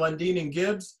research from Lundin and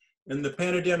Gibbs and the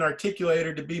Panadent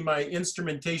articulator to be my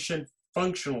instrumentation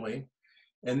functionally.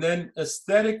 And then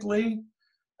aesthetically,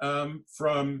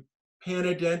 from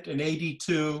Panadent and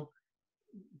AD2,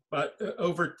 but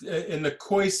over in the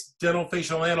Coist dental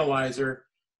facial analyzer,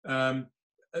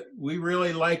 we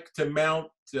really like to mount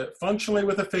functionally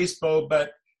with a face bow,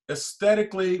 but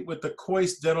aesthetically with the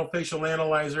Kois dental facial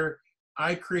analyzer.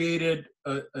 I created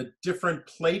a different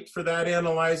plate for that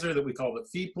analyzer that we call the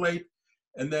fee plate.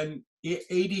 And then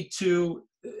 82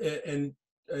 and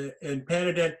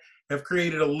Panadent have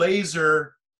created a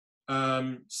laser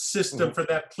system for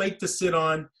that plate to sit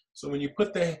on. So when you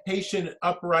put the patient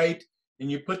upright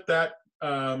and you put that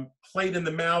plate in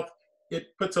the mouth,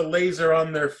 it puts a laser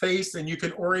on their face, and you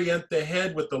can orient the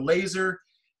head with the laser,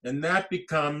 and that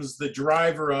becomes the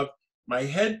driver of my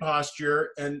head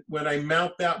posture. And when I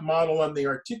mount that model on the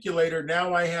articulator,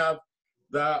 now I have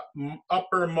the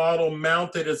upper model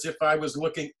mounted as if I was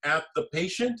looking at the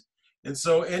patient. And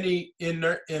so any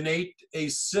innate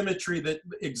asymmetry that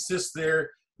exists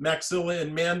there, maxilla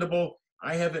and mandible,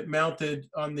 I have it mounted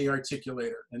on the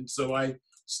articulator. And so I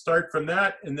start from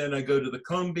that, and then I go to the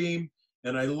cone beam,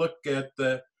 and I look at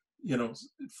the,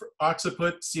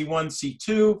 occiput C1,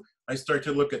 C2. I start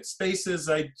to look at spaces.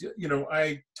 I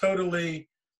totally,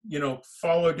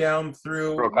 follow down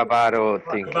through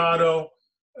Rocabado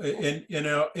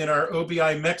in our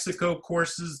OBI Mexico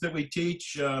courses that we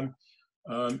teach.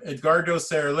 Edgardo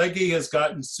Saralegui has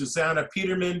gotten Susana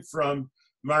Peterman from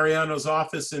Mariano's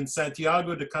office in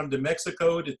Santiago to come to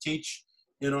Mexico to teach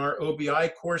in our OBI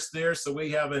course there. So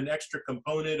we have an extra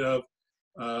component of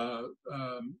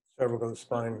cervical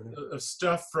spine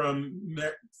stuff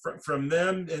from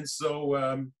them. And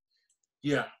so,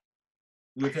 yeah,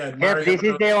 we've had Mariano. This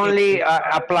is the only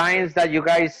appliance that you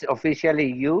guys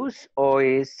officially use, or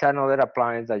is another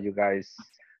appliance that you guys?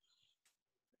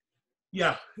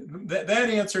 Yeah, that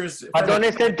answer is. But don't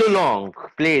extend too long,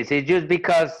 please. It's just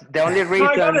because the only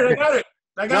reason. No,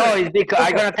 I got it. It's because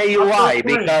I'm gonna tell you why.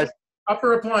 Because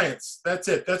upper appliance. That's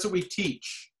it. That's what we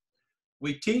teach.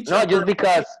 We teach. No, just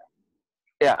because.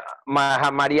 Yeah,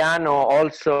 Mariano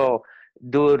also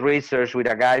do research with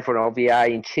a guy from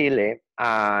OVI in Chile,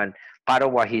 and part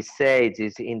of what he says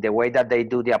is in the way that they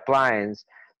do the appliance,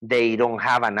 they don't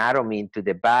have anatomy into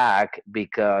the back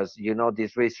because,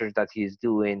 this research that he's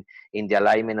doing in the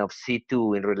alignment of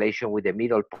C2 in relation with the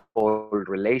middle pole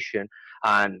relation.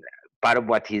 And part of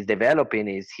what he's developing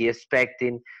is he's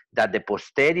expecting that the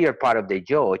posterior part of the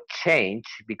jaw change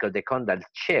because the condyle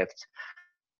shifts.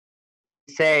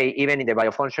 Say, even in the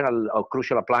biofunctional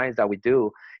occlusion appliance that we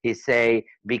do, he say,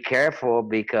 be careful,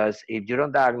 because if you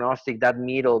don't diagnostic that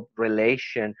middle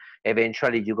relation,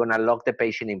 eventually you're going to lock the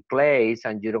patient in place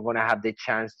and you're not going to have the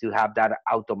chance to have that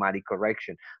automatic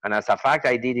correction. And as a fact,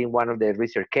 I did in one of the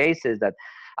research cases that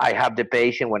I have the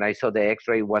patient, when I saw the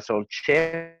x-ray was all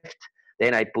shift,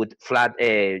 then I put flat,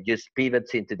 just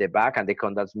pivots into the back, and the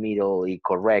condyles middle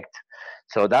correct.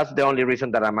 So that's the only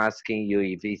reason that I'm asking you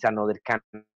if it's another kind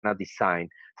of design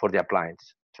for the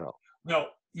appliance. So. No,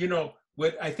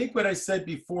 what I said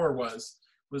before was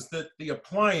that the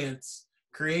appliance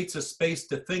creates a space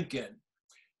to think in.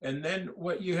 And then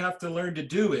what you have to learn to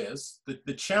do is that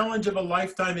the challenge of a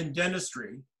lifetime in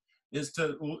dentistry is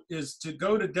to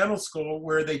go to dental school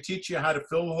where they teach you how to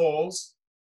fill holes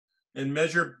and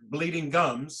measure bleeding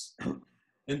gums,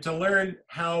 and to learn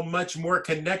how much more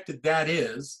connected that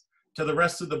is to the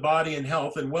rest of the body and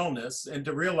health and wellness, and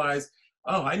to realize,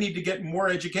 oh, I need to get more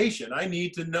education. I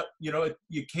need to know,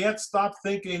 you can't stop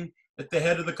thinking at the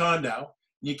head of the condyle.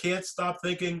 You can't stop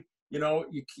thinking,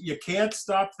 you can't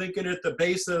stop thinking at the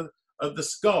base of the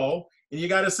skull. And you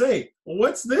got to say, well,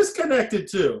 what's this connected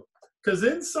to? Because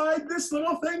inside this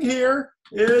little thing here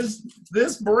is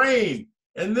this brain.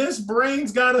 And this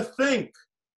brain's got to think.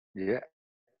 Yeah.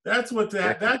 That's what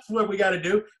we got to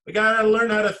do. We got to learn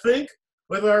how to think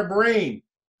with our brain.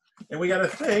 And we got to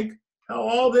think how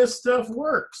all this stuff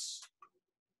works.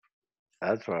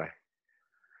 That's right.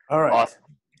 All right. Awesome.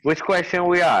 Which question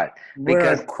we are? We're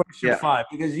at question 5,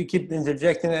 because you keep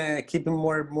interjecting and keeping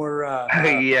more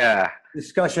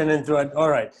discussion into it. All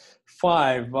right.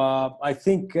 5. I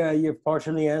think you've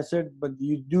partially answered, but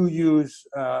you do use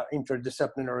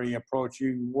interdisciplinary approach.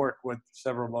 You work with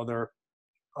several other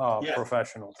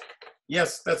professionals.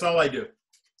 Yes, that's all I do.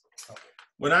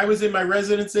 When I was in my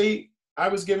residency, I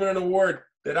was given an award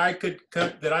that I could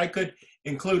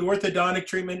include orthodontic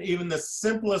treatment, even the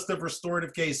simplest of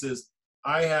restorative cases.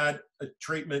 I had a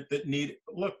treatment that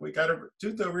we got a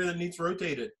tooth over here that needs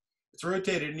rotated. It's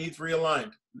rotated, it needs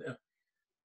realigned.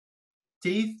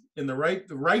 Teeth in the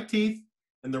right teeth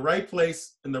in the right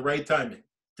place in the right timing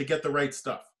to get the right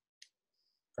stuff.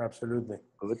 Absolutely.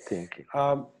 Good thinking.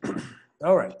 All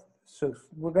right. So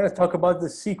we're going to talk about the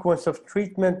sequence of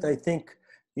treatment. I think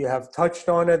you have touched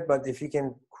on it, but if you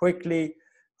can quickly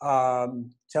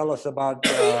tell us about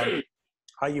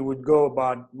how you would go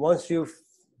about once you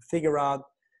figure out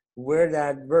where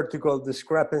that vertical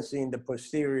discrepancy in the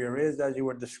posterior is, as you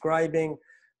were describing.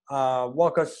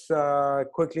 Walk us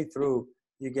quickly through.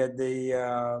 You get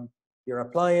the your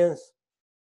appliance,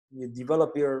 you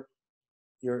develop your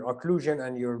occlusion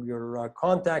and your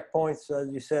contact points, as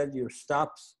you said, your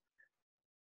stops.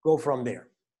 Go from there.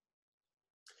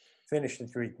 Finish the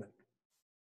treatment.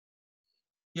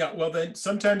 Yeah, well, then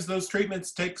sometimes those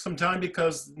treatments take some time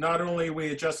because not only are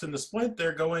we adjusting the splint,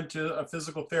 they're going to a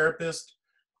physical therapist,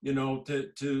 you know,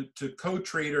 to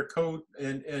co-treat or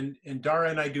and Dara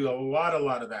and I do a lot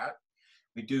of that.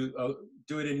 We do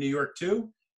it in New York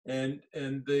too, and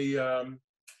the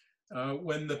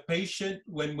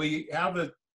when we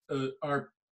have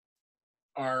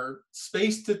our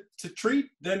space to treat,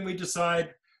 then we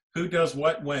decide who does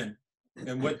what when,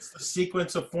 and what's the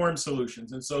sequence of form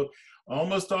solutions. And so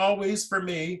almost always for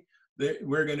me,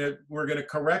 we're gonna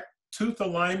correct tooth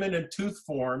alignment and tooth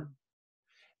form,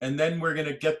 and then we're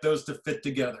gonna get those to fit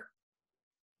together.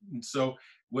 And so,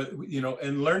 you know,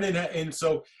 and learning, and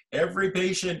so every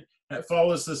patient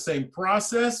follows the same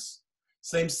process,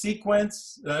 same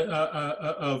sequence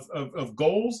of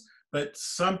goals, but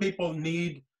some people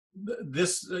need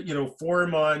this, you know,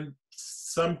 form on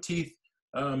some teeth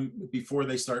before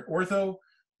they start ortho.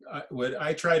 What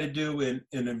I try to do in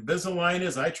Invisalign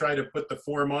is I try to put the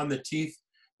form on the teeth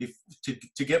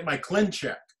to get my clean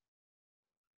check.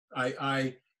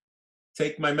 I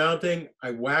take my mounting,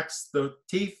 I wax the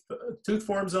tooth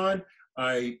forms on,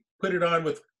 I put it on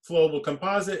with flowable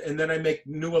composite, and then I make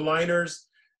new aligners,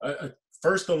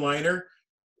 first aligner,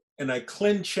 and I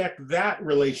clean check that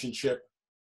relationship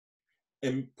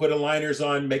and put aligners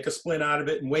on, make a splint out of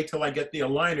it, and wait till I get the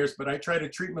aligners. But I try to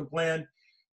treatment plan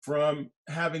from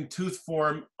having tooth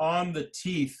form on the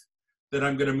teeth that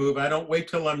I'm gonna move. I don't wait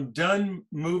till I'm done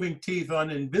moving teeth on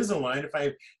Invisalign. If I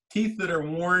have teeth that are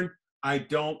worn, I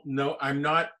don't know, I'm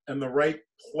not in the right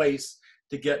place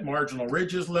to get marginal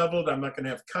ridges leveled. I'm not gonna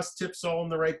have cuss tips all in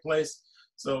the right place.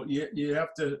 So you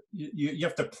have to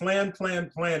plan,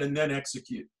 and then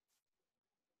execute.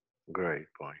 Great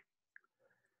point.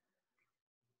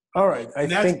 All right,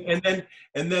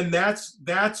 And then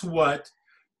that's what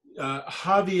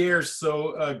Javier's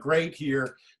so great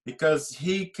here, because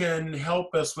he can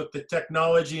help us with the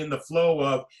technology and the flow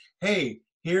of, hey,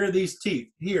 here are these teeth.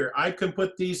 Here, I can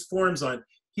put these forms on.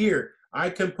 Here,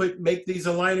 I can make these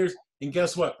aligners. And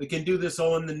guess what? We can do this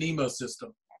all in the Nemo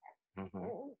system. Mm-hmm.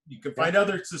 You can find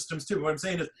other systems too. What I'm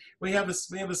saying is we have a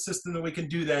system that we can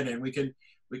do that in. We can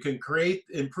create,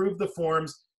 improve the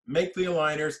forms, make the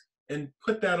aligners, and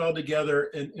put that all together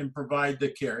and provide the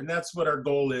care. And that's what our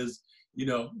goal is, you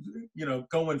know,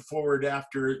 going forward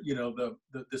after, you know,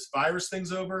 this virus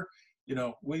thing's over. You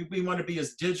know, we want to be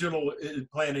as digital in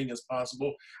planning as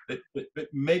possible, but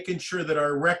making sure that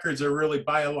our records are really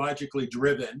biologically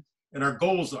driven and our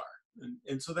goals are.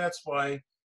 And so that's why,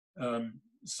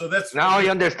 so that's. Now I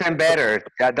understand better.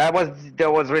 That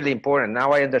was really important.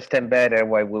 Now I understand better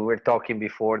why we were talking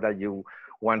before that you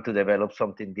want to develop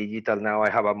something digital. Now I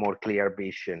have a more clear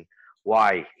vision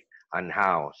why and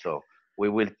how. So we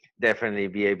will definitely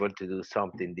be able to do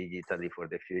something digitally for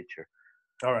the future.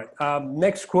 All right.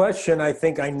 Next question. I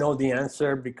think I know the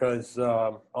answer because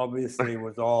obviously it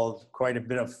was all quite a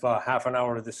bit of half an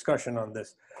hour of discussion on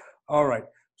this. All right.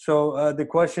 So the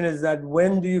question is that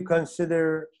when do you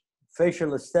consider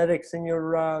facial aesthetics in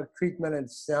your treatment? It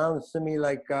sounds to me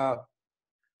like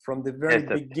from the very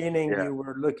beginning, you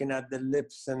were looking at the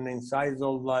lips and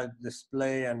incisal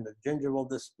display and the gingival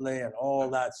display and all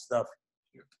that stuff.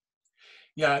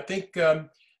 Yeah, I think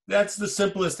that's the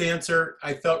simplest answer.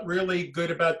 I felt really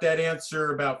good about that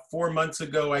answer about 4 months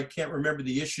ago. I can't remember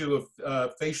the issue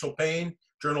of facial pain,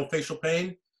 journal Facial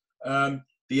Pain.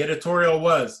 The editorial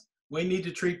was, we need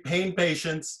to treat pain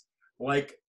patients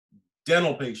like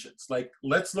dental patients. Like,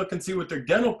 let's look and see what their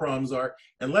dental problems are,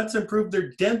 and let's improve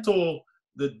the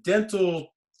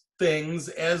dental things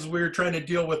as we're trying to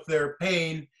deal with their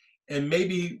pain, and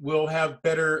maybe we'll have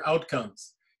better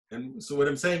outcomes. And so what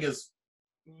I'm saying is,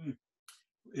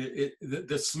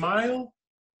 the smile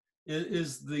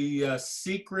is the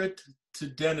secret to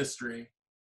dentistry.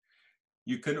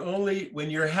 You can only, when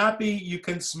you're happy, you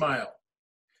can smile.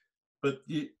 But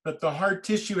the hard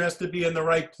tissue has to be in the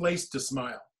right place to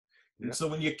smile. And so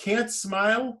when you can't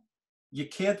smile, you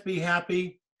can't be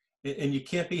happy, and you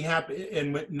can't be happy.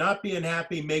 And not being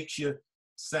happy makes you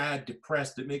sad,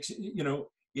 depressed. It makes you, you know,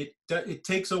 it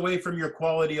takes away from your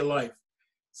quality of life.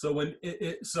 So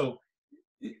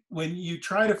when you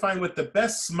try to find what the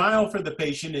best smile for the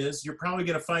patient is, you're probably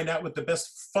going to find out what the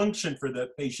best function for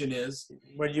the patient is.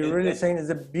 What you're really saying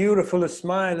is a beautiful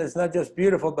smile is not just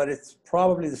beautiful, but it's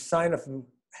probably the sign of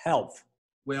health.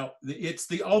 Well, it's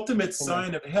the ultimate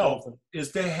sign of health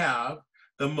is to have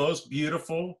the most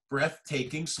beautiful,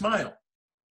 breathtaking smile.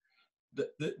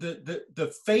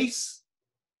 The face,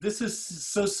 this is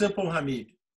so simple,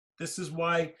 Hamid. This is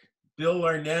why Bill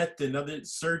Arnett and other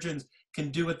surgeons can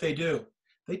do what they do.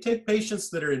 They take patients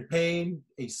that are in pain,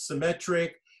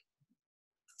 asymmetric,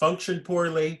 function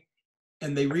poorly,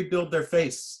 and they rebuild their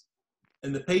face.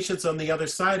 And the patients on the other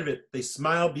side of it, they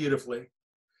smile beautifully,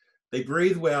 they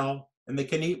breathe well, and they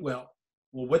can eat well.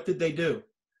 Well, what did they do?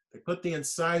 They put the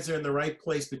incisor in the right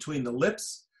place between the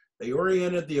lips, they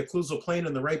oriented the occlusal plane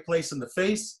in the right place in the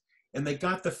face, and they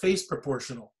got the face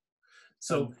proportional.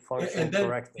 So, and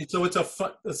so it's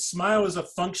a smile is a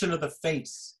function of the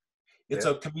face. It's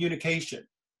a communication,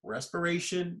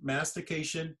 respiration,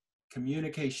 mastication,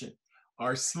 communication.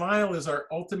 Our smile is our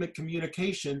ultimate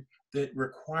communication that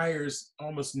requires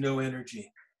almost no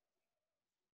energy.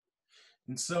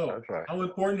 And so, how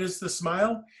important is the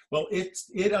smile? Well,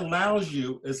 it allows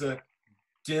you as a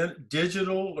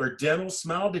digital or dental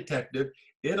smile detective,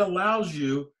 it allows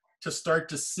you to start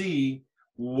to see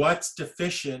what's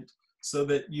deficient so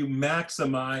that you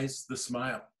maximize the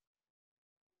smile.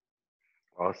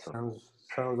 Awesome.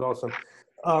 Sounds awesome.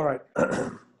 All right.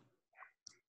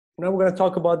 Now we're going to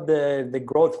talk about the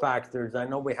growth factors. I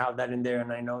know we have that in there,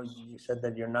 and I know you said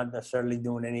that you're not necessarily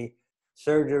doing any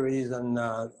surgeries and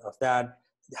of that.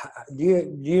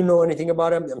 Do you know anything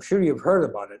about it? I'm sure you've heard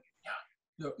about it.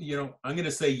 Yeah. You know, I'm going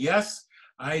to say yes.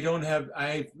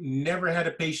 I've never had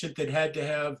a patient that had to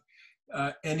have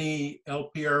any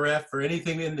LPRF or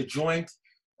anything in the joint,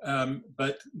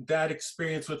 but that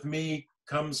experience with me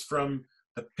comes from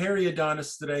the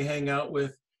periodontists that I hang out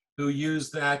with who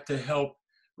use that to help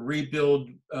rebuild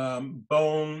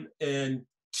bone and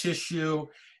tissue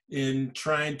in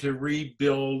trying to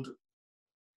rebuild,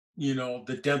 you know,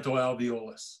 the dental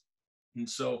alveolus. And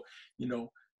so, you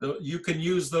know, you can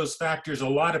use those factors a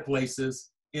lot of places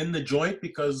in the joint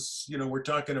because, you know, we're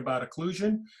talking about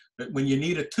occlusion, but when you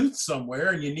need a tooth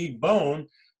somewhere and you need bone,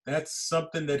 that's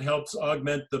something that helps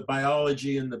augment the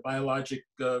biology and the biologic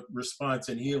response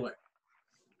and healing.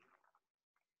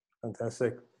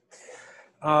 Fantastic.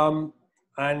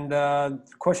 And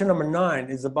question number 9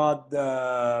 is about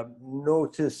the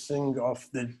noticing of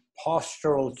the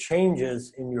postural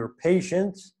changes in your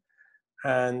patients.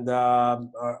 And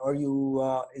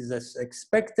is this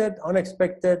expected,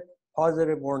 unexpected,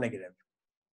 positive, or negative?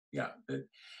 Yeah,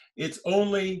 it's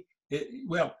only,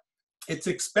 it's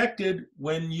expected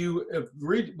when you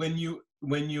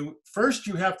first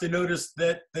you have to notice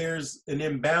that there's an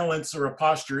imbalance or a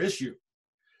posture issue.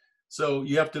 So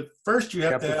you have to first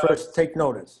take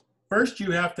notice. First,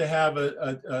 you have to have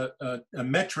a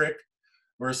metric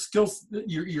or a skill.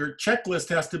 Your checklist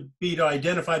has to be to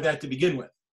identify that to begin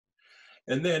with.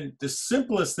 And then the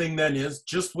simplest thing then is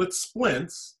just with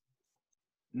splints,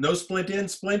 no splint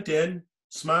in,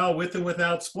 smile with and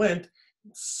without splint.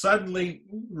 Suddenly,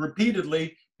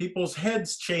 repeatedly, people's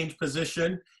heads change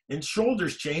position and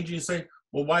shoulders change. And you say,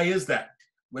 well, why is that?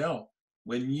 Well,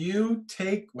 when you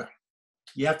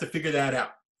you have to figure that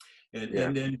out.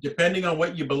 And then depending on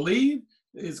what you believe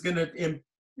is going to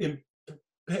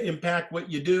impact what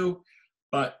you do.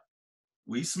 But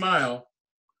we smile,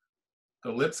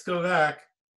 the lips go back,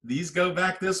 these go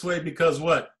back this way because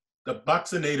what? The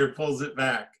buccinator pulls it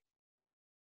back.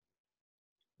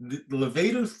 The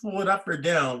levators pull it up or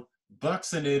down,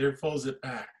 buccinator pulls it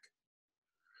back.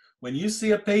 When you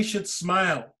see a patient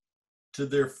smile to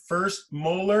their first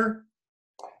molar,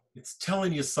 it's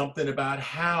telling you something about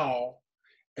how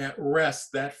at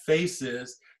rest that face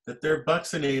is, that their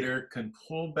buccinator can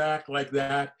pull back like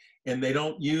that, and they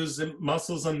don't use the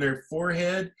muscles on their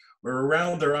forehead or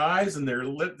around their eyes, and their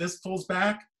lip, this pulls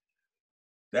back.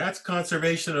 That's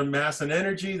conservation of mass and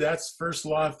energy. That's first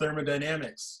law of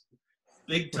thermodynamics.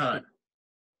 Big time.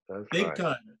 Big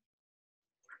time.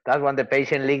 That's when the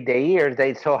patient lick the ears,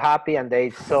 they're so happy and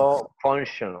they're so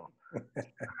functional.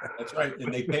 That's right,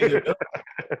 and they pay their bills.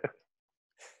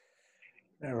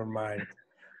 Never mind.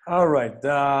 All right,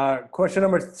 question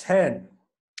number 10,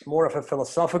 more of a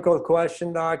philosophical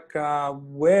question, Doc.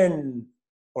 When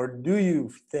or do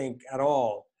you think at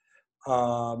all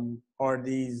are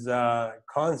these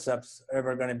concepts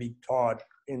ever going to be taught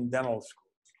in dental schools?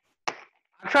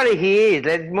 Actually, he is.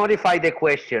 Let's modify the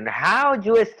question. How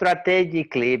do you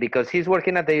strategically, because he's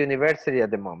working at the university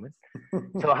at the moment,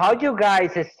 so how do you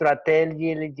guys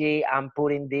strategically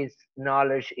putting this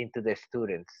knowledge into the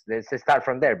students? Let's start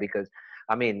from there, because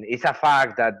I mean, it's a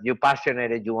fact that you're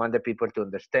passionate, you want the people to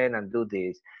understand and do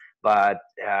this, but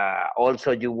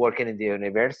also you working in the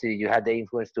university, you had the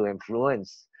influence to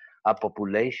influence a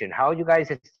population. How you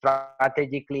guys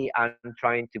strategically are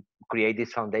trying to create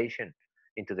this foundation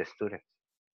into the students?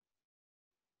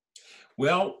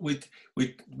 Well, we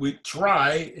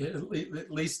try,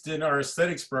 at least in our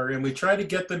aesthetics program, we try to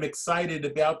get them excited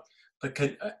about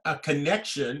a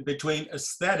connection between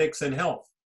aesthetics and health,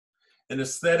 and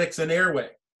aesthetics and airway,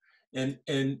 and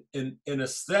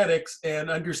aesthetics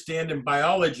and understanding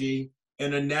biology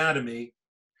and anatomy,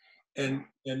 and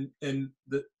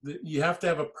you have to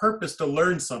have a purpose to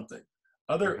learn something.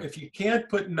 If you can't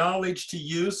put knowledge to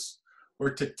use or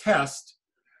to test,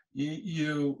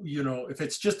 you know, if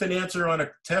it's just an answer on a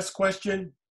test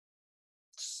question,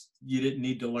 you didn't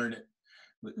need to learn it.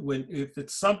 If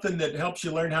it's something that helps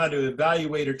you learn how to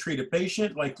evaluate or treat a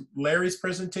patient, like Larry's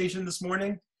presentation this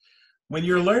morning, when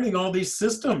you're learning all these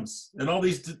systems and all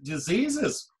these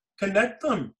diseases, connect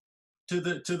them to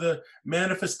the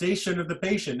manifestation of the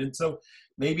patient. And so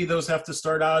maybe those have to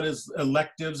start out as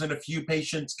electives and a few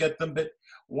patients get them, but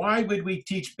why would we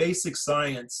teach basic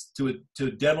science to a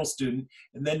dental student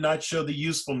and then not show the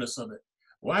usefulness of it?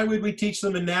 Why would we teach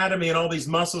them anatomy and all these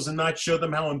muscles and not show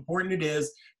them how important it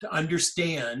is to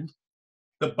understand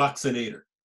the buccinator?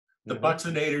 The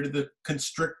buccinator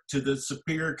to the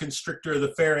superior constrictor of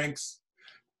the pharynx,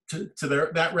 to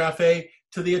that raphe,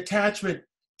 to the attachment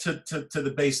to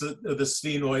the base of the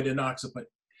sphenoid and occiput.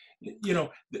 You know,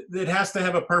 it has to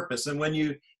have a purpose. And when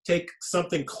you take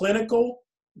something clinical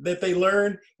that they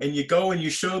learn and you go and you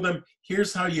show them,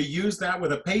 here's how you use that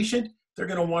with a patient, they're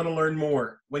going to want to learn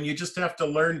more. When you just have to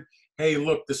learn, hey,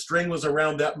 look, the string was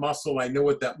around that muscle, I know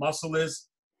what that muscle is.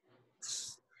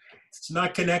 It's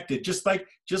not connected. Just like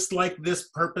this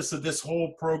purpose of this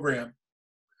whole program,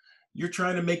 you're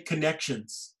trying to make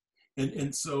connections,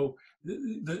 and so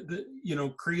you know,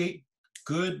 create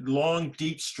good, long,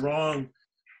 deep, strong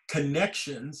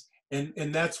connections,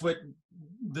 and that's what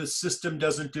the system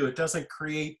doesn't do. It doesn't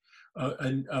create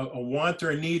a want or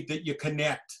a need that you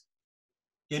connect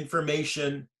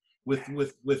information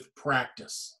with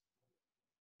practice.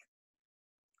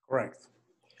 Correct.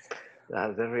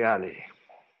 That's the reality.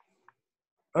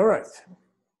 All right.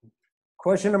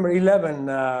 Question number 11.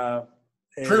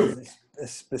 True.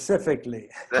 Specifically.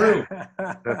 True.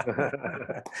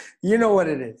 You know what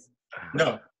it is.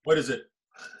 No. What is it?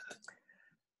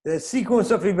 The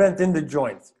sequence of events in the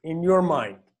joint, in your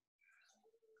mind.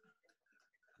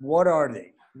 What are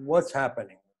they? What's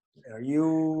happening? Are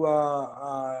you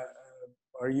a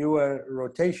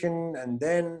rotation and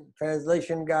then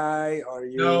translation guy? Are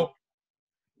you? No.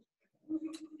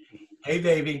 Hey,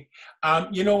 baby.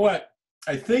 You know what?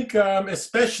 I think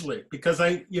especially because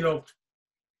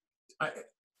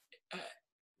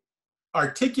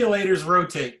articulators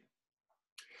rotate,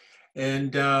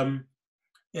 and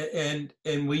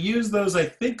we use those, I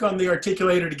think, on the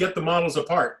articulator to get the models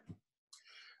apart.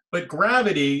 But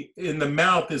gravity in the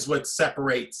mouth is what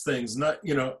separates things. Not,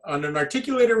 you know, on an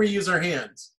articulator we use our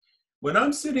hands. When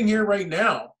I'm sitting here right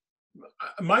now,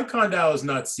 my condyle is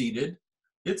not seated.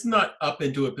 It's not up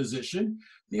into a position.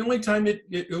 The only time it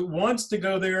wants to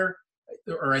go there,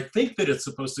 or I think that it's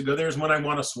supposed to go there, is when I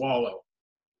want to swallow.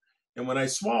 And when I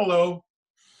swallow,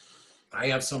 I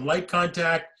have some light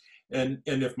contact, and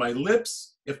if my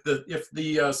lips, if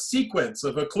the sequence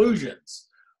of occlusions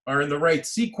are in the right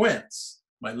sequence,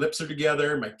 my lips are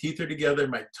together, my teeth are together,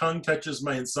 my tongue touches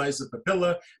my incisive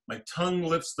papilla, my tongue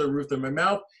lifts the roof of my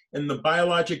mouth, and the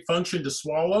biologic function to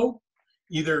swallow,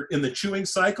 either in the chewing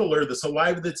cycle or the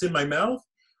saliva that's in my mouth,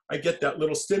 I get that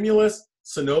little stimulus,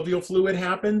 synovial fluid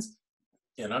happens,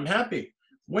 and I'm happy.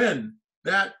 When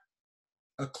that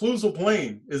occlusal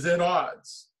plane is at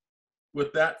odds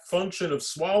with that function of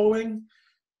swallowing,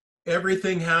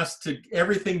 everything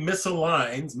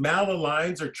misaligns,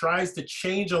 malaligns, or tries to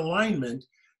change alignment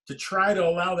to try to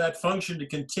allow that function to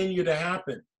continue to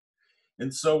happen.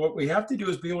 And so what we have to do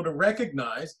is be able to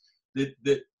recognize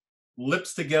that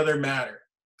lips together matter,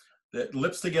 that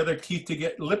lips together,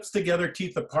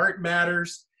 teeth apart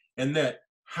matters, and that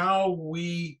how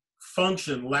we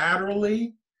function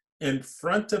laterally and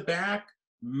front to back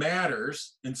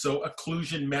matters, and so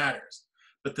occlusion matters.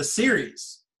 But the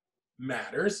series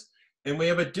matters, and we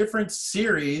have a different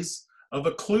series of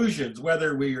occlusions,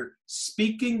 whether we're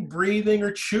speaking, breathing,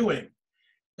 or chewing.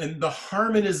 And the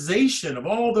harmonization of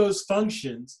all those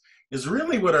functions is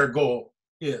really what our goal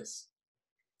is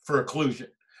for occlusion.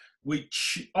 You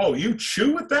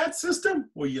chew with that system?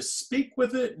 Well, you speak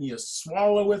with it, and you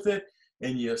swallow with it,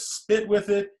 and you spit with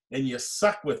it, and you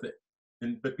suck with it.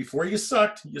 But before you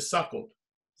sucked, you suckled.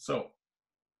 So,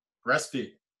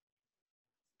 breastfeed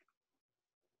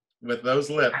with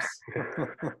those lips.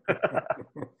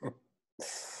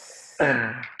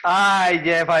 Hi,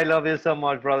 Jeff. I love you so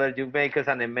much, brother. You make us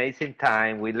an amazing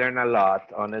time. We learn a lot,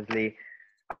 honestly.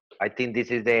 I think this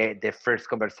is the first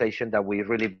conversation that we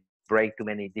really break too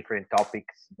many different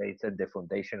topics based on the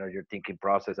foundation of your thinking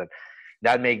process, and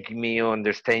that make me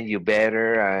understand you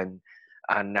better,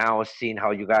 and now seeing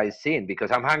how you guys seen, because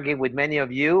I'm hanging with many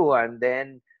of you, and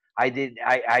then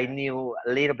I knew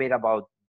a little bit about